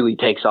it really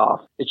takes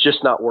off, it's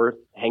just not worth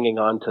hanging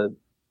on to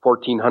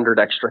 1,400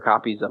 extra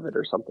copies of it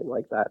or something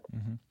like that.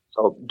 Mm-hmm.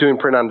 So doing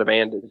print on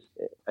demand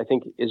I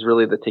think is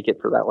really the ticket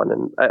for that one.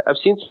 And I've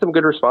seen some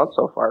good response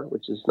so far,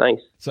 which is nice.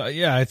 So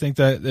yeah, I think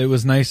that it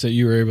was nice that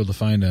you were able to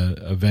find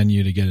a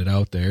venue to get it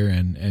out there,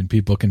 and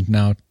people can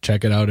now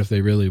check it out if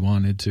they really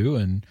wanted to.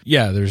 And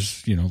yeah,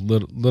 there's,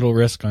 little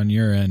risk on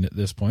your end at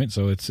this point.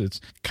 So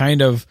it's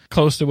kind of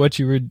close to what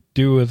you would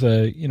do with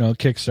a,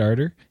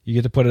 Kickstarter. You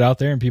get to put it out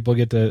there and people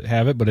get to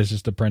have it, but it's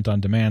just the print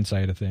on demand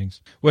side of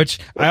things, which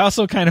I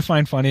also kind of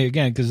find funny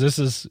again, because this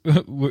is,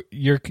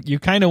 you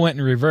kind of went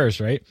in reverse,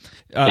 right?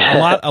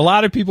 A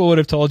lot of people would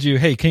have told you,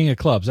 hey, King of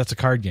Clubs, that's a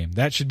card game.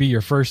 That should be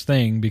your first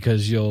thing,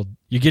 because you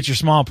get your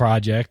small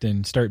project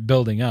and start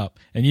building up.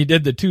 And you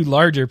did the 2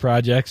 larger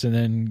projects, and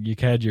then you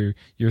had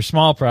your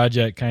small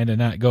project kind of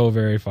not go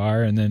very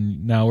far. And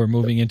then now we're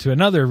moving into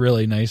another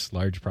really nice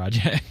large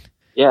project.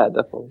 Yeah,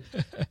 definitely.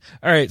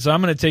 All right. So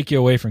I'm going to take you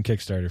away from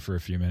Kickstarter for a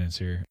few minutes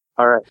here.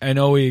 All right. I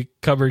know we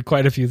covered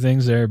quite a few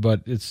things there,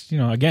 but it's,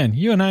 again,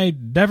 you and I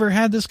never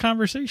had this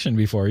conversation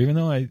before, even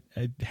though I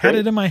had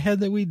it in my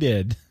head that we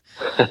did.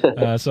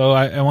 So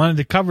I wanted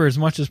to cover as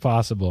much as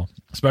possible,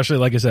 especially,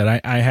 like I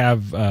said, I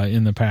have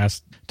in the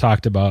past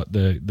talked about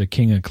the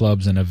King of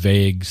Clubs in a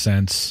vague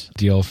sense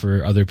deal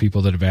for other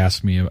people that have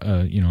asked me, in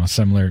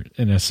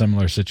a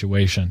similar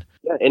situation.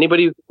 Yeah,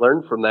 anybody who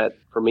learned from that,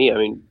 for me, I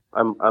mean,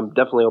 I'm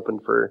definitely open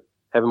for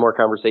having more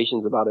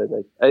conversations about it.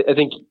 I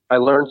think I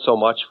learned so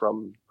much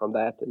from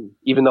that. And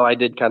even though I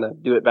did kind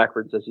of do it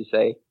backwards, as you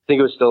say, I think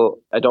it was still,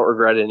 I don't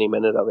regret any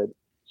minute of it.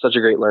 Such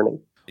a great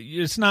learning.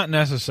 it's not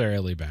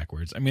necessarily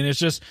backwards. I mean, it's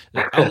just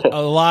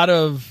a lot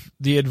of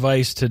the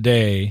advice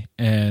today,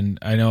 and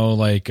I know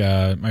like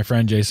my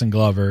friend Jason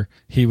Glover,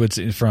 he would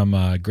say from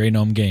Grey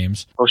Gnome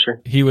Games. Oh,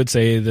 sure. He would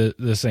say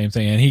the same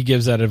thing, and he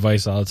gives that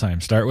advice all the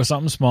time. Start with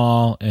something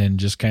small and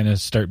just kind of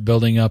start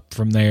building up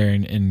from there,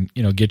 and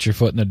get your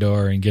foot in the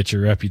door and get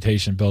your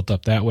reputation built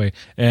up that way.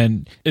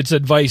 And it's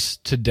advice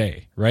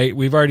today, right?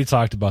 We've already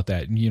talked about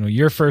that.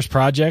 Your first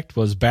project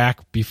was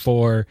back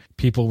before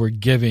people were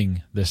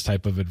giving this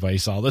type of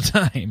advice all the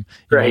time.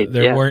 Right.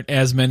 There weren't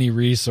as many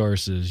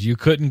resources. You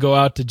couldn't go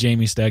out to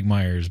Jamie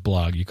Stegmeyer's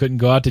blog. You couldn't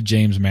go out to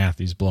James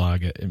Matthews'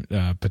 blog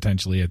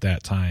potentially at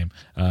that time.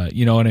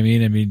 You know what I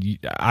mean? I mean,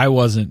 I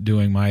wasn't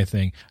doing my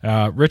thing.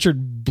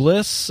 Richard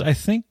Bliss, I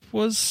think,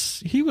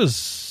 was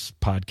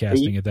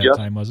podcasting at that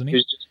time, wasn't he? He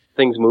was just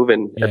things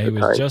moving at the time.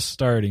 He was just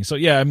starting. So,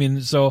 yeah, I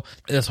mean, so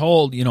this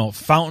whole,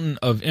 fountain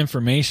of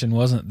information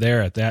wasn't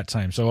there at that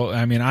time. So,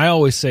 I mean, I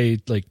always say,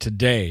 like,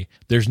 today,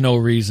 there's no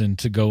reason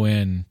to go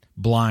in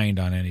blind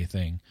on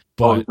anything.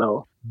 But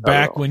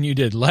back when you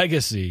did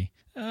Legacy,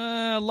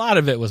 a lot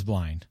of it was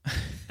blind.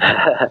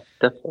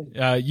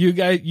 Definitely.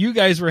 You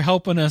guys were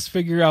helping us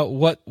figure out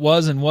what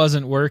was and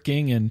wasn't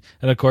working, and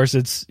of course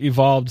it's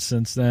evolved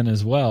since then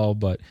as well.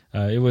 But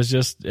it was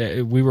just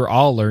we were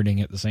all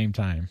learning at the same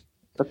time.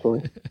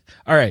 Definitely.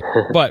 All right,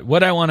 but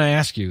what I want to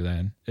ask you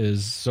then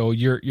is, so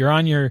you're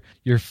on your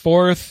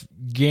fourth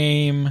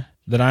game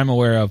that I'm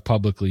aware of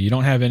publicly. You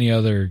don't have any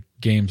other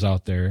games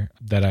out there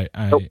that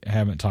I Nope.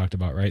 haven't talked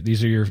about, right?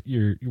 These are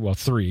your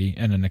three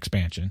and an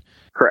expansion.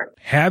 Correct.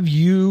 Have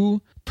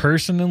you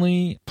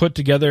personally put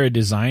together a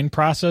design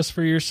process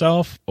for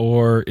yourself,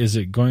 or is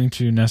it going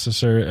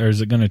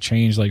to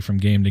change like from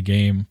game to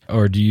game,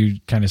 or do you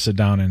kind of sit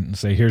down and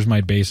say, here's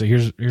my basic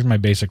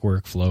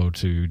workflow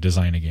to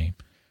design a game?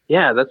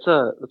 Yeah, that's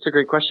a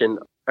great question.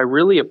 I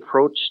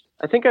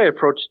think I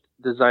approached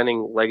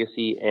designing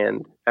Legacy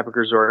and Epic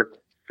Resort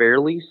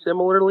fairly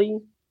similarly,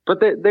 but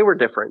they were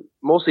different.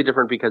 Mostly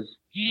different because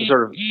the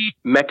sort of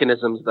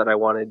mechanisms that I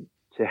wanted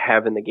to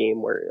have in the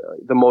game were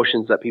the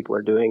motions that people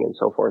are doing and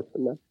so forth,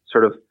 and the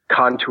sort of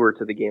contour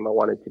to the game I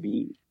wanted to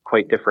be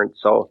quite different.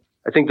 So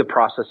I think the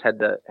process had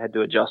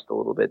to adjust a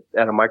little bit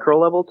at a micro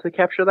level to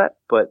capture that.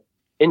 But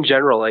in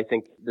general, I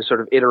think the sort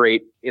of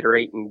iterate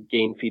and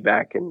gain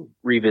feedback and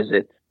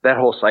revisit, that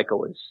whole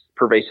cycle is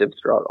pervasive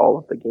throughout all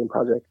of the game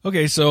projects.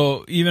 Okay,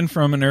 so even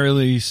from an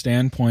early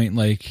standpoint,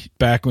 like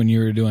back when you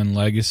were doing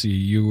Legacy,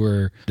 you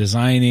were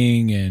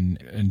designing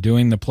and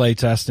doing the play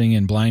testing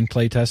and blind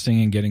play testing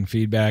and getting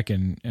feedback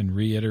and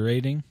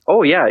reiterating?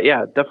 Oh,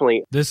 yeah,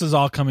 definitely. This is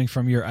all coming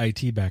from your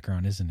IT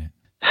background, isn't it?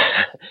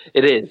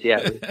 It is,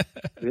 yeah.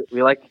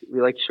 we like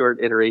short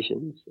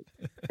iterations,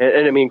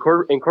 and I mean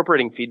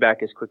incorporating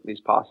feedback as quickly as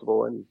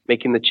possible and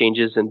making the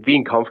changes and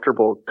being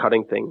comfortable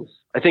cutting things.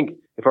 I think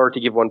if I were to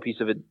give one piece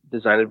of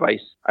design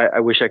advice, I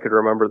wish I could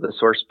remember the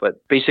source,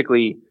 but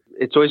basically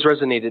it's always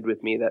resonated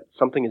with me that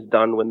something is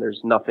done when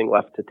there's nothing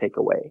left to take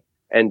away.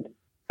 And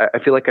I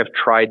feel like I've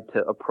tried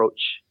to approach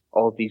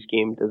all of these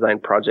game design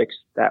projects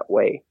that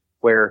way,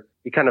 where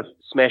you kind of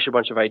smash a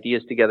bunch of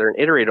ideas together and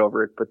iterate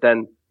over it, but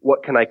then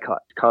what can I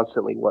cut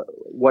constantly?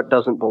 What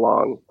doesn't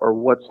belong or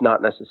what's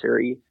not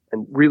necessary,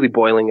 and really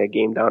boiling a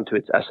game down to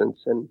its essence.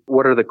 And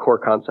what are the core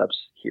concepts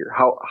here?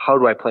 How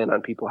do I plan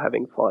on people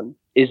having fun?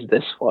 Is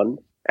this fun?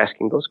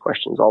 Asking those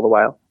questions all the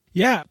while.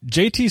 Yeah,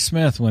 JT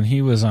Smith, when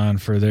he was on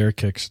for their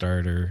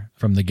Kickstarter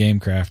from the Game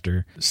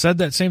Crafter, said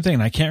that same thing.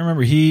 And I can't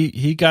remember.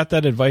 He got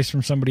that advice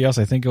from somebody else,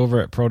 I think over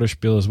at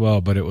Protospiel as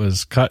well, but it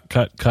was cut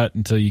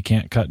until you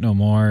can't cut no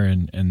more,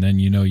 and then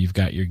you've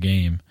got your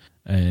game.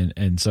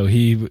 And so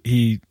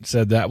he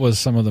said that was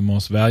some of the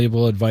most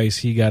valuable advice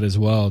he got as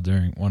well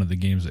during one of the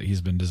games that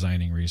he's been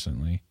designing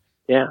recently.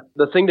 Yeah.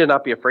 The thing to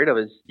not be afraid of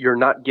is you're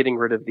not getting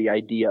rid of the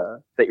idea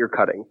that you're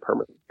cutting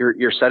permanently.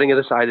 You're setting it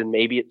aside, and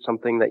maybe it's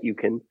something that you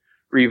can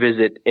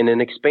revisit in an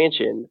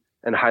expansion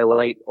and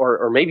highlight,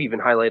 or maybe even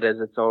highlight as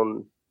its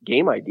own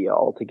game idea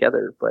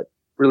altogether. But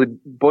really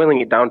boiling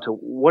it down to,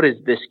 what is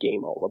this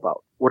game all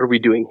about? What are we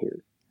doing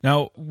here?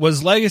 Now,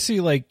 was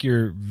Legacy like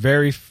your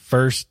very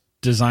first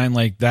design,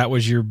 like that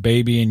was your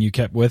baby and you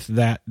kept with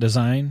that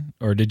design,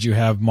 or did you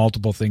have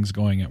multiple things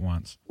going at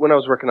once? When I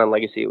was working on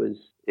Legacy,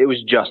 it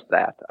was just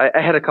that.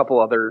 I had a couple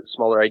other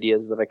smaller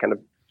ideas that I kind of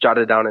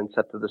jotted down and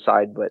set to the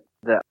side, but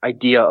the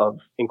idea of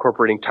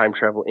incorporating time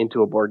travel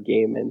into a board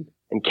game and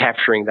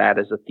capturing that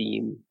as a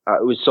theme,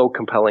 it was so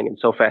compelling and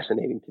so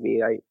fascinating to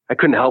me. I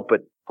couldn't help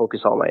but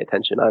focus all my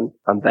attention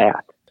on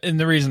that. And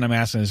the reason I'm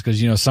asking is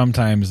because,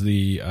 sometimes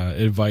the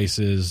advice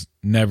is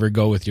never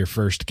go with your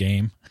first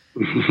game.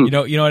 You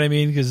know what I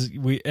mean? Because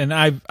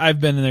I've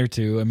been in there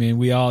too. I mean,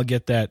 we all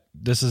get that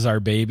this is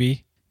our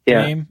baby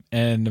game,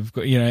 and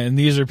and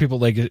these are people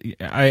like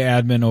I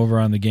admin over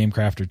on the Game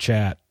Crafter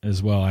chat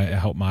as well. I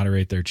help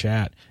moderate their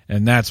chat,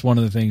 and that's one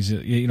of the things.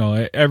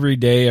 Every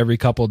day, every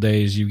couple of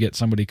days, you get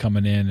somebody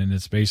coming in, and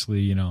it's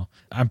basically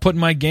I'm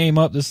putting my game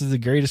up. This is the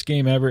greatest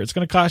game ever. It's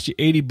going to cost you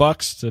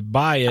 $80 to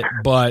buy it,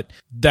 but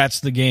that's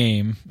the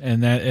game,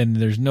 and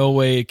there's no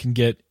way it can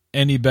get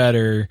any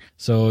better,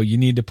 so you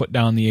need to put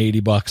down the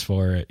 $80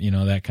 for it,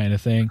 that kind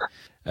of thing.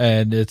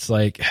 And it's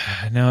like,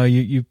 no,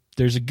 you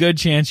there's a good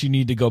chance you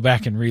need to go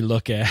back and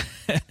relook at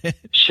it,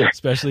 Sure.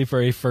 especially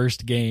for a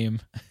first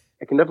game.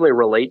 I can definitely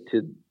relate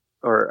to,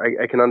 or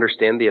I can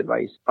understand the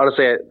advice.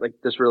 Honestly,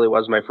 this really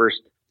was my first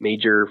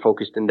major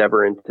focused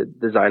endeavor into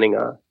designing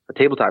a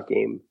tabletop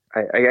game.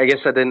 I guess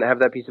I didn't have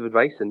that piece of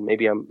advice, and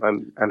maybe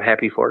I'm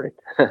happy for it.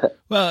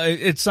 Well,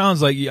 it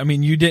sounds like,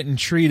 you didn't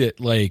treat it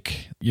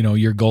like,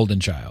 your golden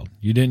child.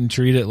 You didn't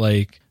treat it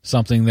like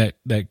something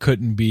that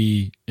couldn't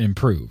be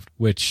improved,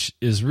 which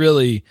is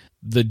really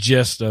the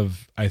gist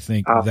of, I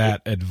think,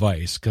 that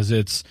advice, because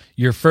it's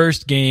your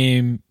first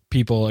game.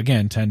 People,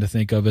 again, tend to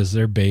think of as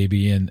their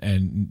baby, and I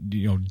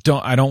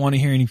don't want to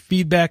hear any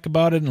feedback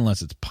about it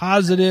unless it's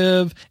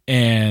positive,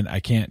 and I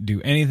can't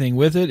do anything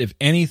with it. If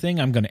anything,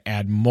 I'm going to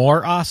add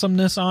more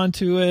awesomeness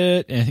onto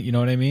it, and you know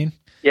what I mean?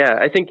 Yeah,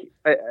 I think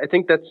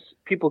that's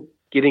people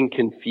getting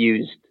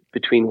confused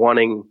between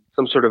wanting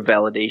some sort of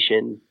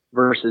validation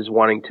versus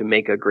wanting to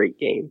make a great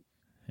game.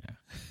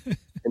 Yeah.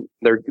 And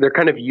they're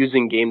kind of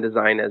using game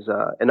design as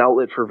an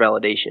outlet for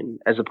validation,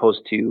 as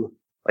opposed to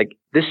like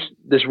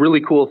this really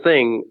cool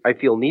thing I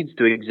feel needs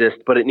to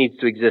exist, but it needs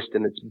to exist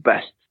in its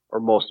best or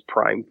most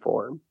prime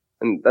form.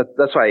 And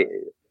that's why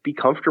be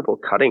comfortable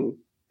cutting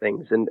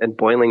things and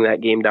boiling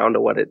that game down to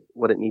what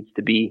it needs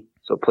to be.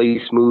 So it plays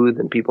smooth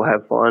and people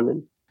have fun.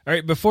 And all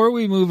right, before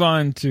we move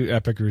on to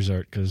Epic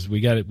Resort, because we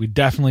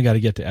definitely got to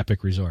get to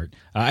Epic Resort.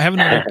 I have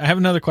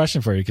another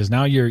question for you, because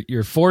now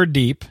you're 4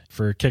 deep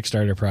for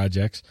Kickstarter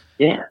projects.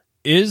 Yeah.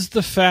 Is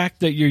the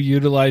fact that you're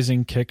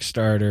utilizing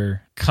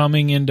Kickstarter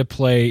coming into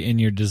play in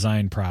your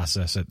design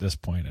process at this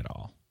point at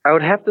all? I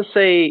would have to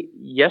say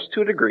yes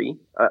to a degree.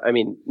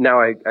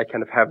 Now I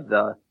kind of have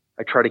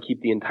I try to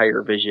keep the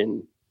entire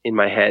vision in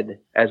my head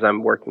as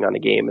I'm working on a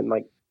game, and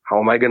like, how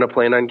am I going to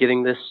plan on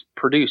getting this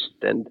produced?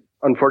 And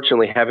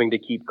unfortunately, having to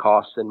keep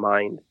costs in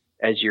mind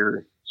as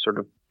you're sort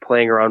of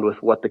playing around with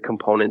what the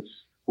components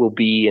will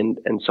be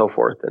and so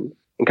forth. And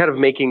kind of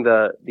making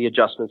the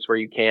adjustments where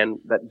you can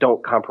that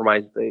don't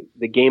compromise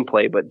the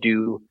gameplay, but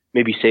do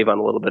maybe save on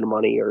a little bit of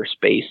money or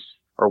space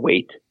or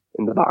weight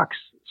in the box.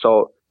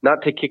 So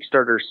not to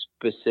Kickstarter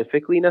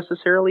specifically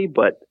necessarily,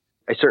 but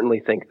I certainly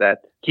think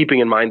that keeping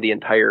in mind the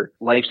entire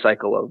life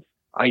cycle of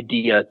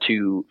idea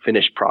to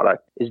finished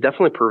product is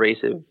definitely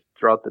pervasive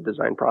throughout the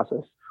design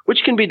process, which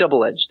can be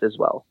double-edged as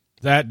well.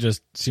 That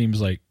just seems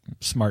like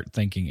smart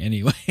thinking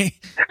anyway.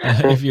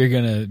 If you're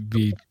going to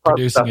be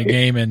producing a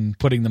game and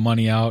putting the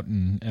money out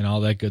and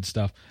all that good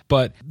stuff.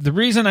 But the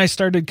reason I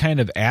started kind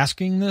of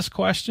asking this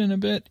question a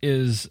bit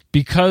is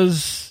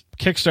because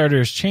Kickstarter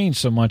has changed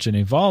so much and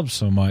evolved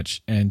so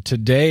much, and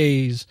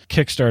today's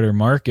Kickstarter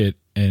market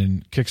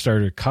and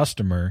Kickstarter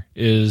customer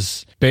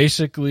is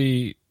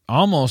basically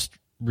almost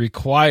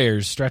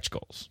requires stretch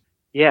goals.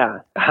 Yeah.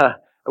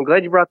 I'm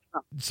glad you brought that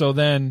up. So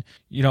then,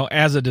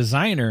 as a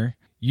designer,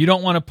 you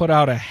don't want to put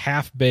out a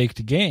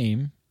half-baked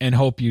game and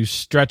hope you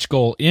stretch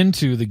goal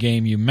into the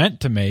game you meant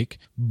to make,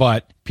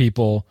 but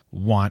people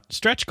want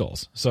stretch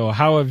goals. So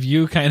how have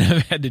you kind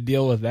of had to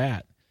deal with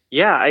that?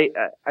 Yeah,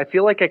 I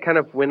feel like I kind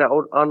of went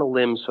out on a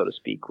limb, so to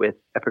speak, with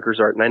Epic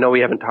Resort. And I know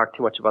we haven't talked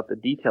too much about the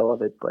detail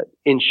of it, but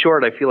in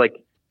short, I feel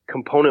like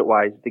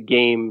component-wise, the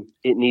game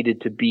it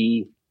needed to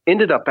be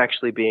ended up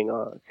actually being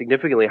a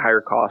significantly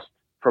higher cost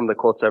from the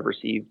quotes I've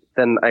received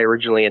than I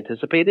originally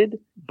anticipated.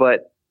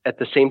 But at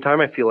the same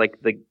time, I feel like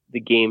the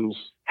game's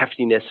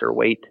heftiness or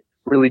weight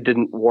really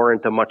didn't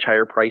warrant a much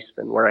higher price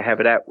than where I have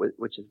it at,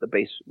 which is the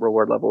base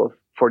reward level of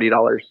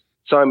 $40.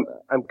 So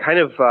I'm kind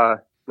of,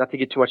 not to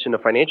get too much into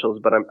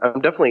financials, but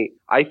I'm definitely,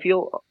 I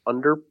feel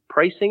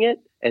underpricing it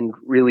and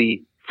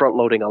really front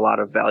loading a lot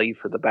of value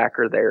for the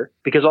backer there,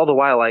 because all the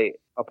while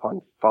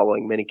upon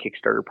following many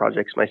Kickstarter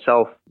projects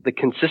myself, the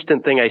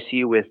consistent thing I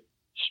see with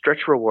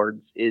stretch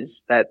rewards is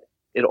that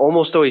it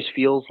almost always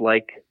feels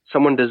like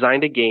someone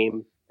designed a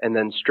game and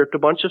then stripped a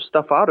bunch of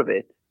stuff out of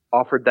it,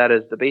 offered that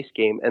as the base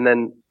game, and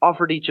then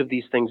offered each of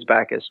these things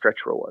back as stretch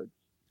rewards.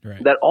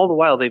 Right. That all the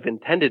while they've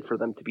intended for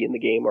them to be in the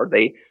game, or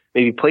they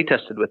maybe play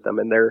tested with them,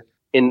 and they're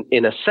in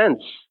a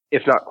sense,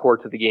 if not core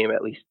to the game,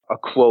 at least a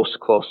close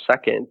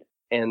second.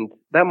 And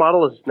that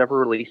model has never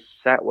really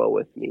sat well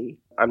with me.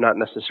 I'm not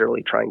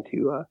necessarily trying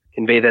to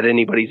convey that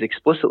anybody's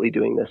explicitly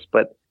doing this,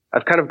 but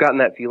I've kind of gotten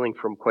that feeling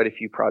from quite a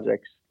few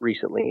projects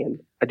recently, and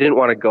I didn't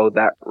want to go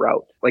that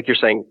route. Like you're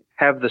saying,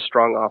 have the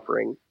strong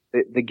offering.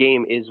 The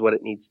game is what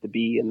it needs to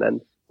be, and then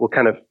we'll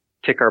kind of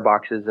tick our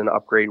boxes and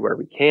upgrade where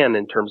we can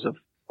in terms of,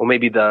 well,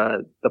 maybe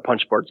the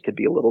punch boards could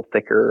be a little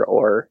thicker,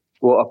 or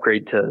we'll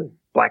upgrade to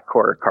black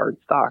core card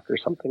stock or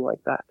something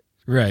like that.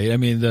 Right. I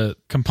mean, the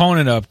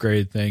component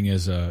upgrade thing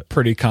is a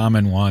pretty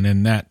common one,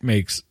 and that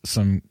makes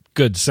some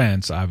good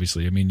sense,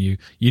 obviously. I mean, you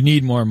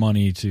need more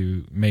money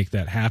to make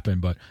that happen.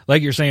 But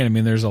like you're saying, I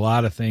mean, there's a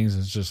lot of things.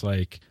 It's just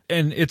like,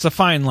 and it's a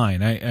fine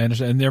line. I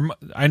understand.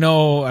 I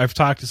know I've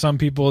talked to some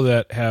people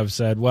that have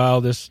said,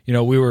 well, this,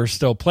 we were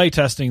still play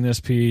testing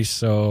this piece,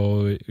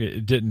 so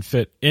it didn't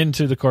fit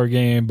into the core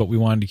game, but we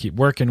wanted to keep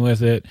working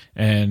with it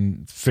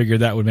and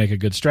figured that would make a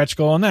good stretch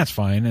goal, and that's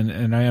fine.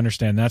 And I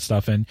understand that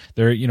stuff. And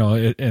there,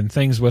 and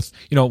things with,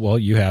 well,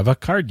 you have a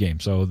card game,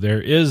 so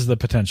there is the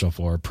potential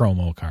for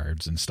promo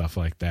cards and stuff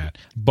like that.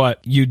 But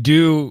you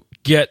do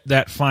get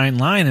that fine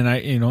line, and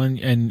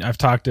and I've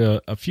talked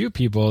to a few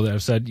people that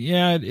have said,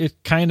 yeah,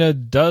 it kind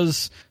of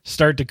does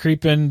start to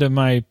creep into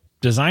my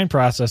design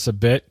process a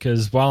bit,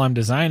 because while I'm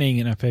designing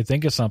and if I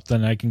think of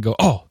something, I can go,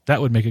 oh,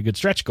 that would make a good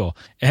stretch goal.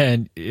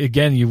 And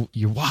again,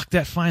 you walk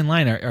that fine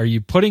line. Are you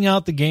putting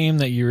out the game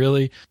that you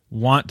really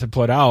want to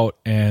put out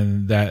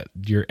and that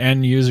your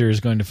end user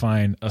is going to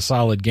find a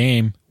solid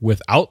game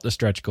without the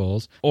stretch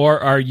goals? Or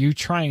are you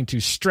trying to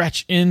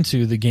stretch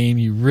into the game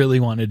you really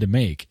wanted to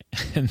make?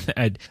 And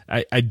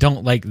I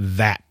don't like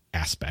that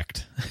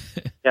aspect.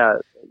 Yeah,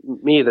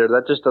 me either.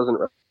 That just doesn't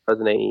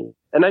resonate.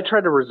 And I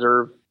try to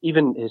reserve,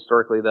 even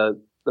historically,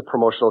 the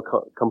promotional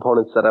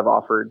components that I've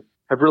offered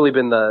have really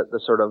been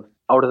the sort of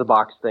out of the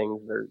box things.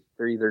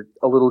 They're either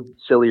a little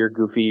silly or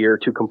goofy or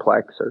too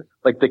complex, or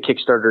like the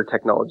Kickstarter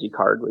technology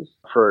card was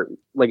for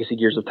Legacy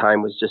Gears of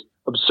Time was just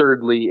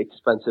absurdly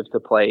expensive to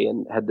play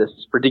and had this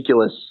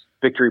ridiculous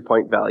victory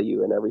point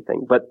value and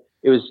everything. But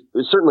it was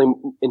certainly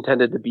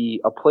intended to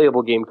be a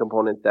playable game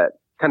component that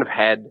kind of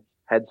had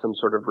some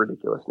sort of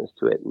ridiculousness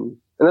to it. And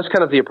that's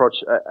kind of the approach.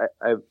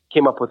 I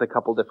came up with a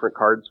couple different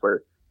cards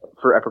for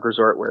Epic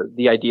Resort where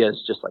the idea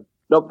is just like,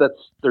 nope,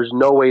 there's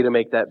no way to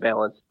make that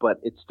balance, but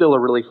it's still a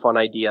really fun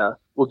idea.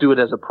 We'll do it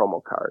as a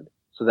promo card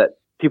so that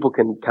people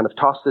can kind of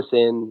toss this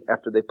in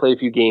after they play a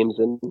few games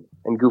and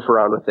goof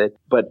around with it,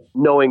 but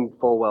knowing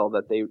full well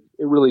that it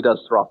really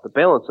does throw off the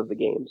balance of the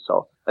game.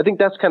 So I think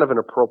that's kind of an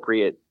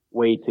appropriate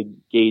way to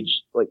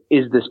gauge, like,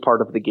 is this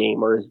part of the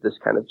game or is this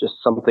kind of just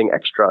something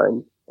extra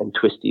and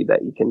twisty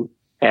that you can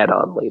add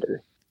on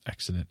later?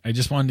 Excellent. I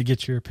just wanted to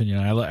get your opinion.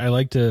 I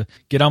like to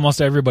get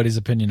almost everybody's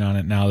opinion on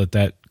it now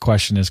that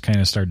question has kind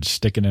of started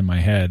sticking in my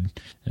head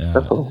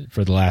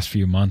for the last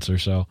few months or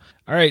so.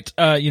 All right.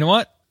 You know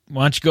what?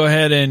 Why don't you go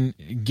ahead and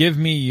give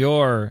me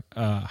your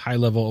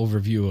high-level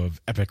overview of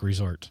Epic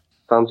Resort?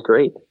 Sounds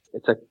great.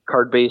 It's a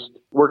card-based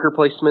worker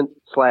placement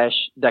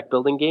 / deck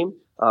building game.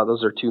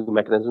 Those are two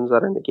mechanisms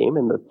that are in the game,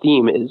 and the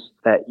theme is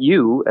that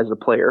you, as a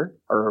player,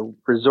 are a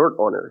resort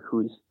owner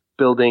who's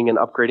building and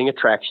upgrading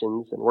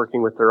attractions and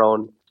working with their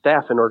own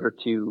staff in order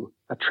to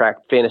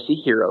attract fantasy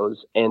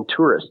heroes and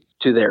tourists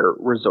to their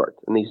resort.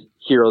 And these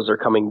heroes are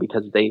coming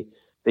because they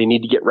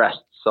need to get rest.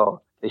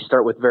 So they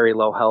start with very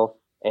low health,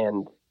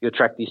 and you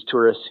attract these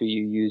tourists who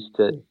you use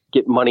to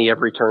get money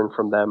every turn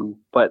from them.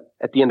 But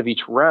at the end of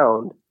each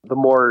round, the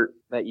more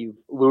that you've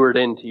lured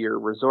into your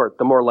resort,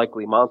 the more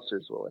likely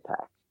monsters will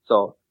attack.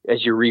 So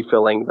as you're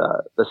refilling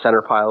the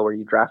center pile where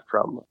you draft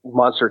from,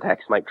 monster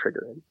attacks might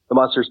trigger. And the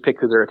monsters pick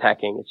who they're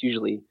attacking. It's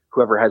usually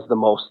whoever has the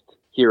most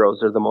heroes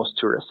or the most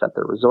tourists at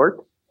their resort.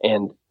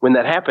 And when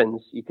that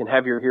happens, you can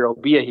have your hero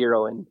be a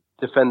hero and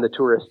defend the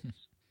tourists,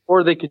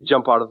 or they could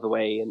jump out of the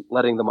way and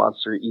letting the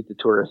monster eat the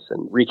tourists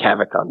and wreak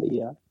havoc on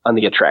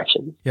the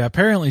attraction. Yeah,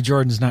 apparently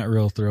Jordan's not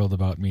real thrilled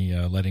about me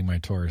letting my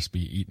tourists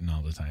be eaten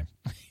all the time.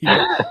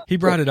 He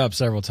brought it up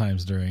several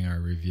times during our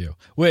review,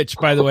 which,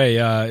 by the way,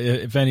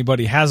 if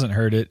anybody hasn't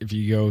heard it, if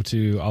you go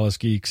to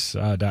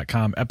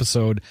allusgeeks.com,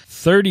 episode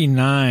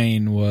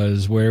 39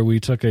 was where we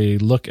took a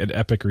look at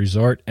Epic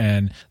Resort,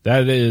 and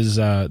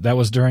that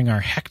was during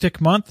our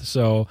hectic month,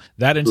 so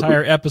that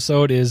entire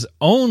episode is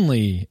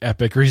only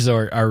Epic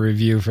Resort, our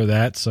review for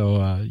that,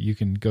 so you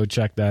can go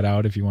check that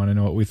out if you want to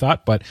know what we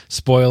thought. But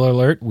spoiler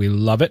alert, we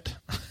love it.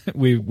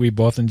 we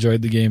both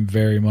enjoyed the game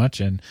very much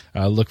and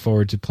look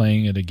forward to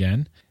playing it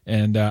again.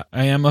 And I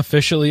am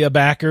officially a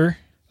backer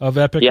of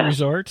Epic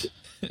Resort.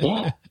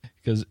 Yeah.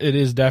 Because it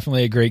is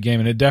definitely a great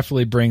game, and it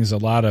definitely brings a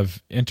lot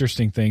of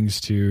interesting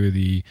things to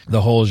the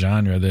whole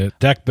genre. The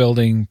deck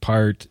building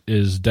part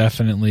is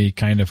definitely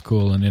kind of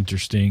cool and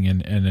interesting,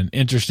 and an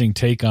interesting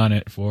take on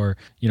it for,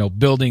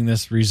 building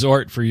this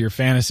resort for your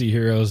fantasy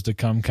heroes to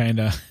come kind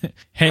of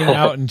hang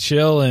out and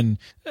chill. And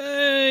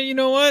you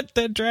know what?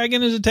 That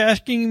dragon is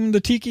attacking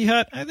the tiki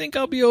hut. I think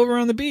I'll be over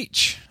on the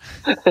beach.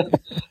 I'm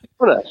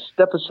going to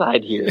step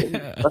aside here and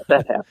let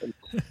that happen.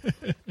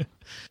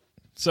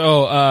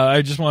 So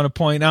I just want to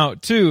point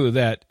out, too,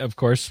 that, of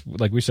course,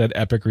 like we said,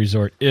 Epic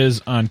Resort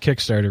is on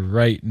Kickstarter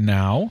right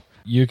now.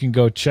 You can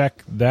go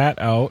check that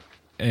out,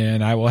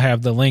 and I will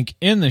have the link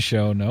in the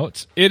show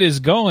notes. It is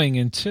going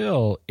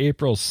until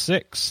April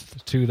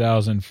 6th,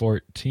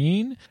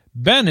 2014.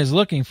 Ben is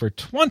looking for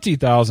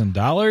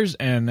 $20,000,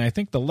 and I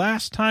think the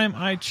last time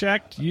I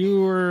checked, you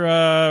were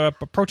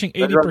approaching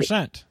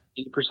 80%.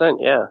 80%,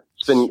 yeah.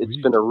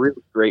 It's been a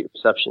really great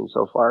reception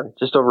so far,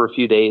 just over a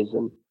few days,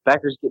 and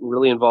backers getting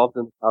really involved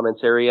in the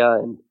comments area,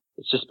 and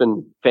it's just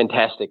been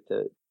fantastic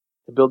to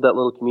build that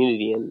little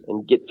community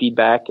and get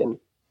feedback. And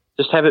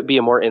just have it be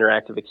a more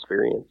interactive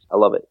experience. I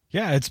love it.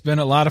 Yeah, it's been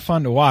a lot of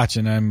fun to watch,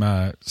 and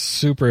I'm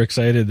super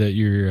excited that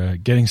you're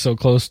getting so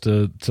close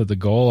to the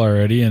goal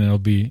already, and it'll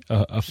be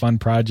a fun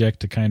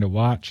project to kind of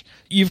watch.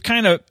 You've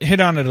kind of hit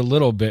on it a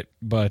little bit,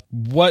 but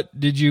what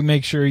did you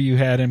make sure you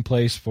had in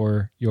place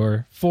for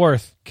your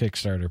 4th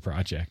Kickstarter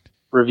project?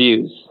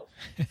 Reviews.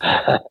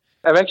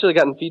 I've actually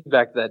gotten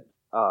feedback that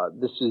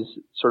this is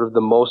sort of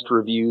the most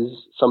reviews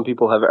some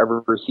people have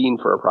ever seen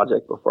for a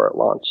project before it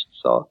launched.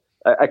 So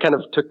I kind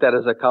of took that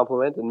as a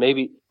compliment and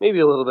maybe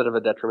a little bit of a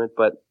detriment,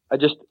 but I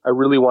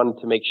really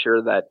wanted to make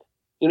sure that,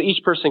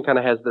 each person kind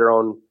of has their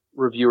own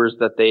reviewers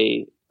that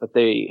they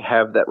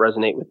have that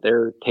resonate with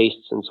their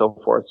tastes and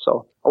so forth.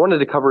 So I wanted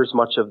to cover as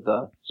much of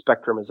the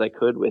spectrum as I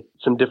could with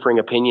some differing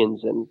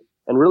opinions and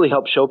really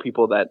help show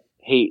people that,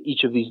 hey,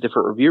 each of these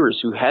different reviewers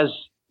who has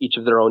each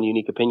of their own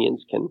unique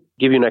opinions can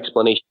give you an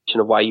explanation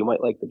of why you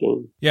might like the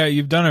game. Yeah,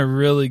 you've done a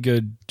really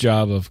good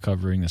job of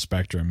covering the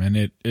spectrum, and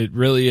it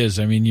really is.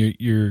 I mean,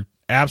 you're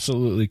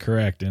absolutely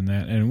correct in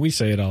that, and we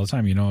say it all the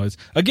time. It's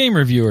a game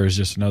reviewer is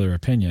just another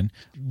opinion.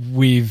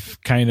 We've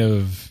kind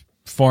of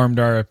formed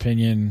our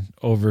opinion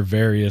over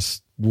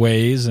various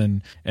ways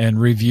and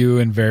review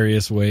in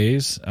various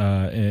ways,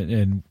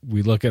 and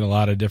we look at a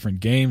lot of different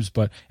games,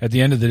 but at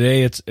the end of the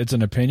day, it's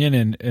an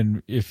opinion,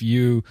 and if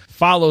you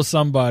follow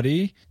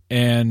somebody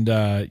and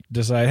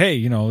decide,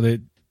 hey,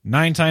 that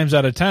 9 times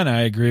out of 10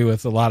 I agree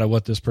with a lot of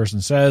what this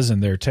person says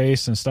and their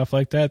tastes and stuff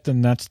like that,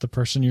 then that's the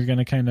person you're going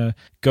to kind of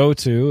go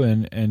to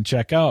and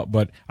check out.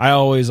 But I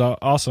always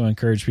also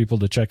encourage people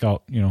to check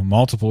out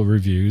multiple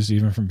reviews,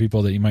 even from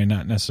people that you might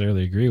not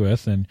necessarily agree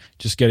with, and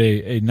just get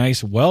a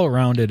nice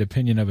well-rounded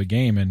opinion of a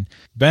game. And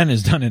Ben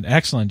has done an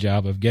excellent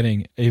job of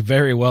getting a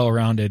very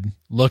well-rounded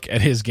look at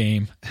his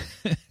game.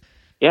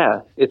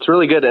 Yeah, it's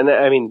really good. And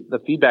I mean, the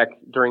feedback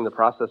during the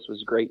process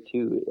was great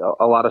too.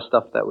 A lot of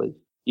stuff that was,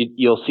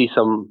 you'll see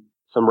some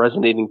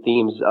resonating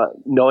themes,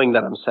 knowing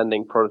that I'm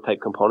sending prototype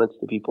components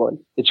to people. And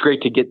it's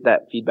great to get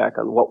that feedback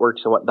on what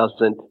works and what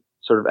doesn't,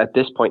 sort of at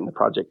this point in the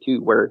project too,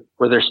 where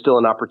there's still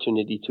an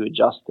opportunity to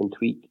adjust and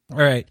tweak. All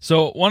right.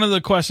 So one of the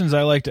questions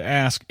I like to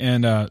ask,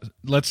 and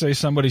let's say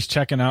somebody's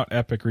checking out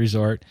Epic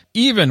Resort,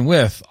 even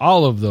with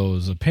all of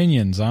those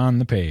opinions on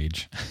the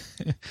page,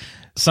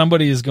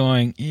 somebody is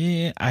going,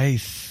 I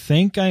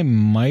think I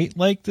might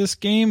like this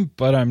game,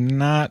 but I'm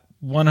not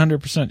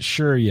 100%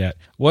 sure yet.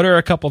 What are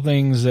a couple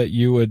things that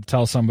you would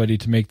tell somebody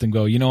to make them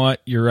go, you know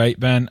what, you're right,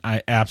 Ben,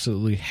 I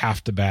absolutely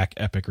have to back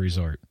Epic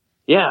Resort?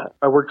 Yeah,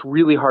 I worked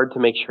really hard to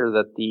make sure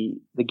that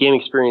the game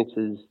experience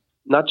is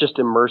not just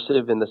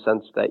immersive in the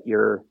sense that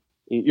you're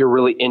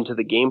really into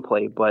the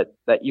gameplay, but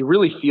that you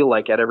really feel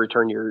like at every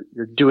turn you're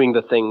doing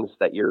the things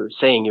that you're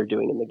saying you're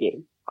doing in the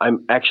game.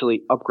 I'm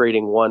actually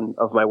upgrading one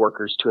of my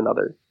workers to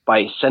another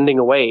by sending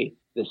away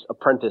this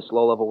apprentice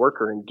low-level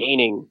worker and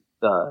gaining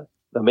the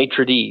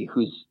maitre d'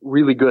 who's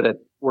really good at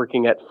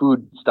working at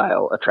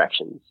food-style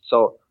attractions.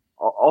 So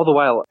all the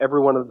while,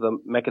 every one of the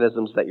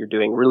mechanisms that you're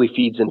doing really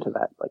feeds into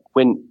that. Like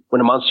when a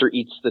monster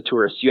eats the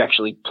tourist, you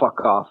actually pluck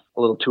off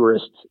a little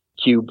tourist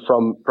cube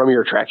from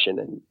your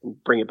attraction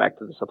and bring it back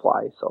to the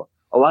supply. So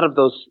a lot of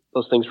those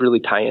things really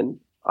tie in.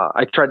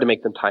 I tried to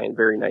make them tie in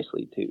very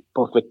nicely to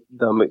both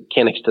the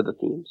mechanics to the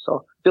theme.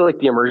 So I feel like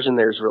the immersion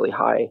there is really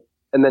high.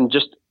 And then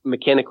just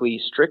mechanically,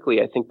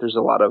 strictly, I think there's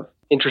a lot of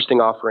interesting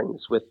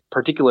offerings with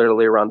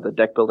particularly around the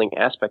deck building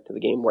aspect of the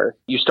game, where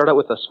you start out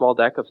with a small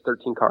deck of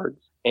 13 cards.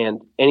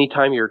 And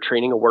anytime you're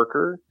training a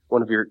worker,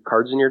 one of your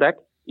cards in your deck,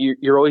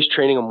 you're always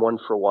training them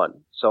 1-for-1.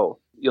 So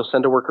you'll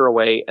send a worker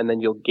away and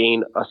then you'll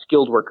gain a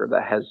skilled worker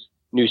that has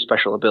new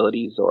special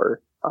abilities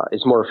or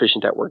is more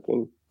efficient at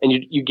working. And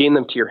you gain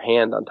them to your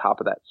hand on top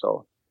of that.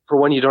 So for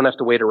one, you don't have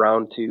to wait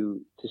around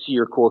to see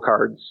your cool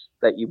cards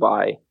that you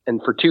buy. And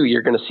for two,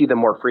 you're going to see them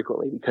more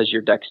frequently because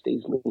your deck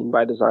stays lean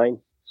by design.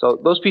 So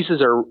those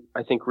pieces are,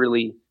 I think,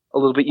 really a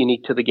little bit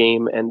unique to the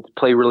game and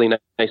play really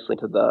nicely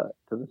to the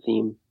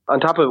theme. On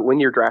top of it, when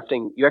you're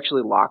drafting, you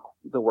actually lock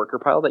the worker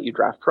pile that you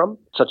draft from,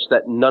 such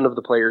that none of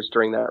the players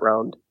during that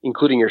round,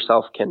 including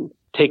yourself, can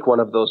take one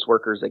of those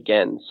workers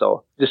again.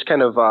 So this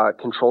kind of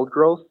controlled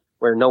growth,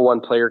 where no one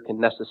player can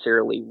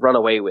necessarily run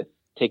away with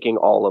taking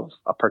all of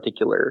a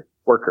particular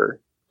worker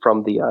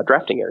from the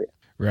drafting area.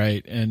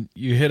 Right, and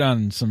you hit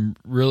on some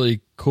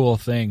really cool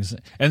things.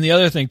 And the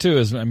other thing, too,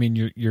 is, I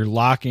mean, you're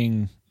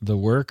locking the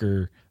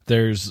worker.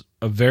 There's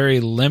a very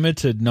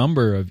limited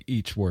number of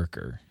each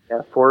worker.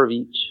 Yeah, 4 of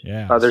each.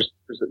 Yeah. There's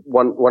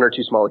one or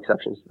two small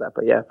exceptions to that,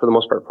 but yeah, for the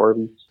most part, 4 of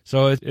each.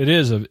 So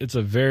it's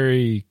a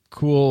very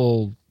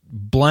cool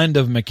blend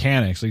of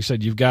mechanics. Like you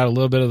said, you've got a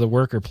little bit of the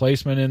worker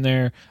placement in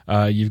there.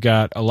 You've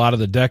got a lot of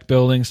the deck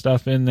building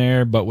stuff in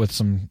there, but with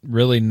some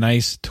really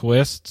nice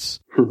twists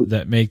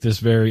that make this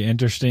very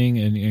interesting,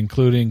 and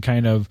including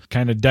kind of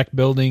deck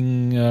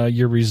building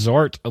your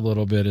resort a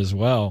little bit as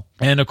well.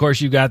 And of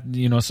course, you've got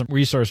some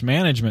resource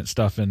management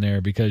stuff in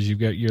there, because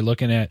you're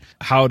looking at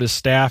how to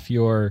staff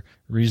your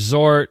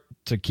resort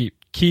to keep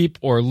keep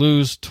or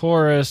lose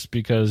tourists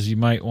because you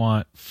might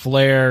want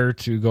flair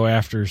to go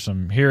after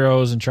some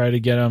heroes and try to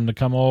get them to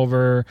come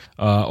over,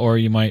 or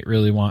you might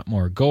really want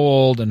more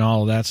gold and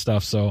all of that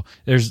stuff. So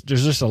there's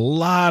just a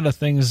lot of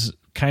things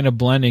kind of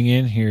blending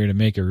in here to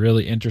make a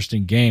really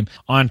interesting game.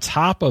 On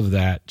top of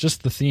that,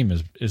 just the theme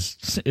is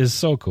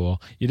so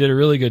cool. You did a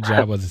really good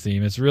job with the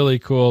theme. It's really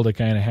cool to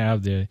kind of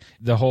have the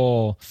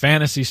whole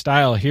fantasy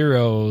style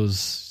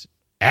heroes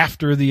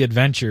after the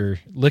adventure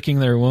licking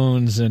their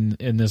wounds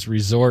in this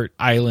resort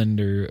island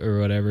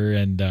or whatever,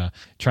 and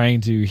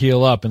trying to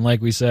heal up. And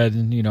like we said,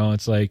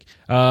 it's like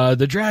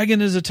the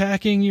dragon is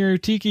attacking your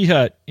tiki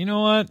hut. You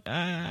know what?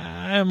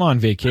 I'm on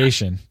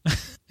vacation.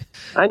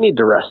 I need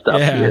to rest up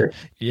here.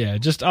 Yeah,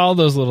 just all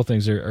those little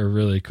things are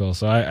really cool.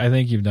 So I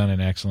think you've done an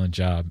excellent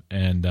job.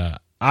 And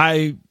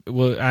I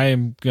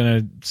am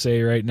going to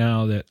say right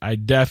now that I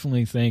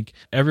definitely think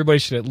everybody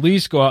should at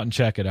least go out and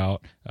check it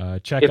out.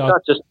 Not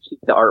just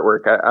the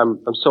artwork. I'm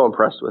so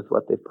impressed with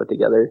what they've put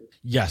together.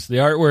 Yes, the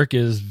artwork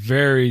is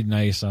very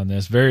nice on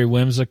this, very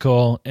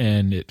whimsical,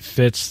 and it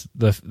fits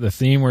the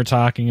theme we're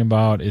talking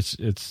about.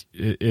 It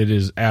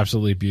is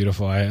absolutely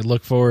beautiful. I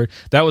look forward.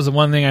 That was the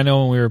one thing I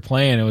know when we were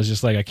playing. It was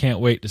just like I can't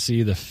wait to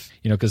see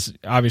because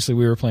obviously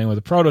we were playing with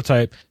a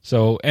prototype.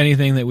 So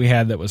anything that we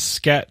had that was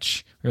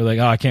sketch, we were like,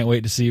 I can't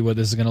wait to see what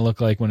this is going to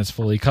look like when it's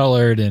fully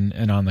colored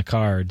and on the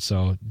card.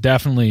 So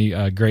definitely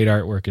great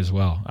artwork as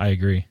well. I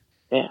agree.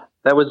 Yeah,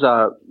 that was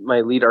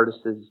my lead artist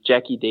is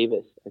Jackie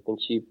Davis. I think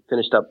she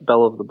finished up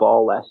Belle of the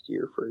Ball last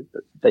year for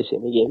the Dice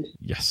Amy Games.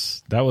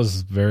 Yes, that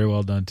was very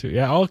well done too.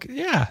 Yeah,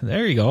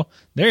 there you go.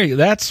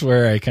 That's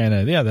where I kind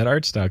of that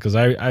art style, because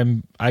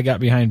I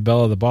got behind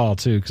Belle of the Ball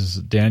too, because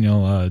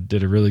Daniel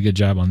did a really good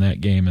job on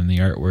that game, and the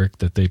artwork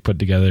that they put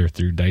together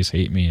through Dice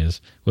Hate Me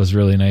was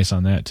really nice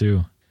on that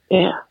too.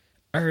 Yeah.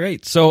 All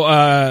right. So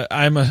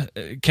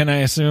can I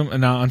assume,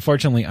 now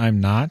unfortunately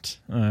I'm not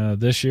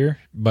this year,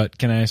 but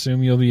can I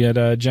assume you'll be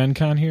at Gen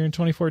Con here in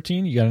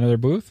 2014? You got another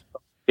booth?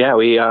 Yeah,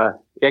 we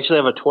actually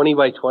have a 20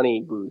 by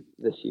 20 booth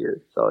this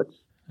year, so it's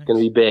going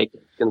to be big.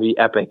 It's going to be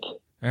epic.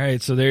 All right,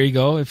 so there you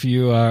go. If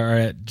you are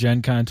at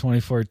Gen Con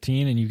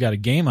 2014 and you've got a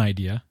game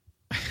idea.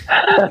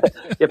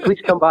 Yeah,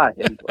 please come by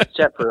and let's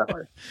chat for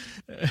an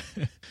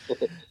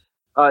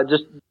hour.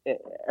 Just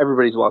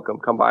everybody's welcome.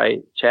 Come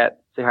by, chat,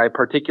 say hi,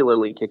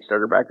 particularly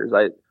Kickstarter backers.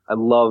 I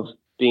love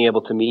being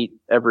able to meet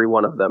every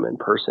one of them in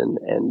person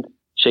and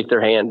shake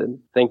their hand and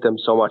thank them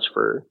so much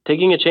for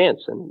taking a chance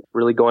and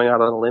really going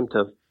out on a limb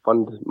to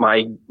fund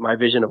my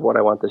vision of what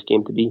I want this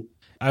game to be.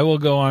 I will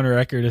go on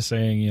record as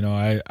saying,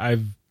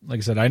 I've like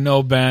I said, I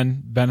know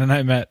Ben. Ben and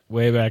I met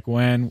way back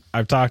when.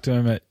 I've talked to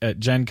him at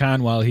Gen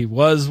Con while he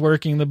was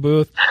working the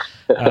booth.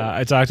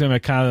 I talked to him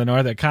at Con of the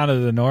North. At Con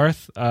of the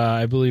North,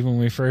 I believe when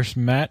we first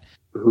met,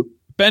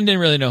 Ben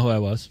didn't really know who I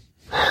was.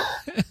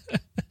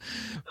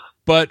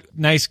 But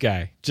nice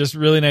guy, just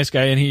really nice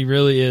guy, and he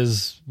really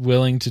is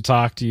willing to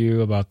talk to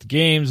you about the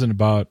games and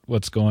about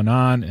what's going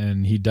on,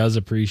 and he does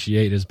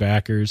appreciate his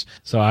backers.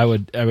 So I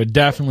would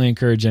definitely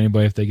encourage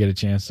anybody, if they get a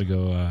chance, to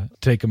go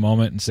take a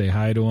moment and say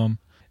hi to him.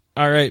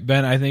 All right,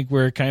 Ben, I think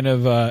we're kind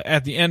of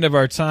at the end of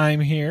our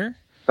time here.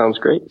 Sounds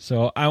great.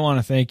 So I want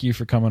to thank you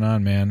for coming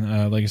on,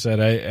 man. Like I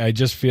said, I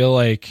just feel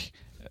like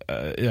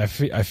I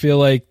feel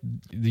like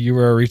you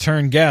were a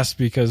return guest,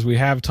 because we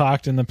have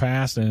talked in the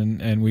past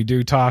and we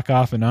do talk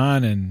off and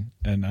on,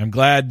 and I'm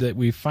glad that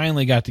we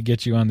finally got to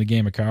get you on the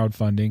game of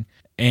crowdfunding,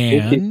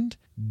 and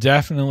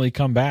definitely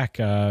come back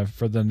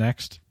for the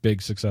next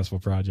big successful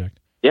project.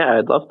 Yeah,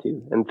 I'd love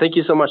to. And thank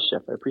you so much,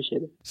 Jeff. I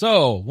appreciate it.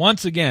 So,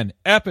 once again,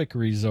 Epic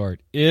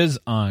Resort is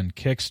on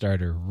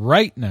Kickstarter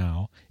right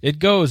now. It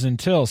goes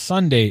until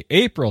Sunday,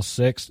 April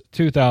 6th,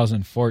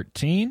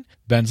 2014.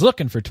 Ben's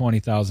looking for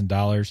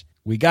 $20,000.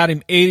 We got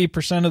him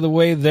 80% of the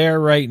way there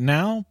right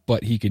now,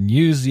 but he can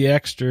use the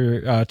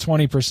extra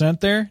 20%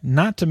 there.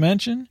 Not to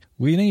mention,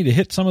 we need to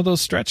hit some of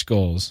those stretch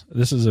goals.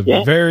 This is a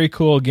very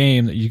cool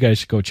game that you guys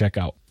should go check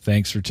out.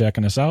 Thanks for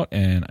checking us out,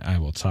 and I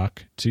will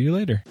talk to you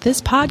later.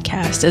 This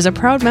podcast is a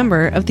proud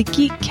member of the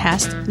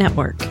Geekcast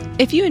Network.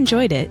 If you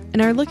enjoyed it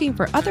and are looking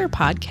for other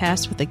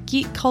podcasts with a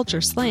geek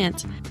culture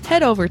slant,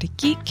 head over to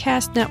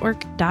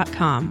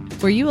geekcastnetwork.com,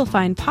 where you will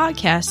find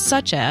podcasts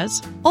such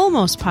as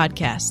Almost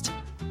Podcast,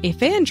 a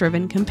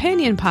fan-driven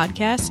companion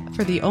podcast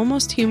for the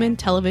Almost Human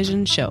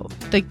television show,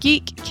 the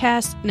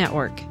Geekcast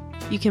Network.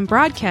 You can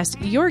broadcast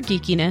your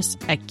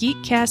geekiness at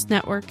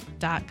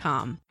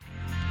geekcastnetwork.com.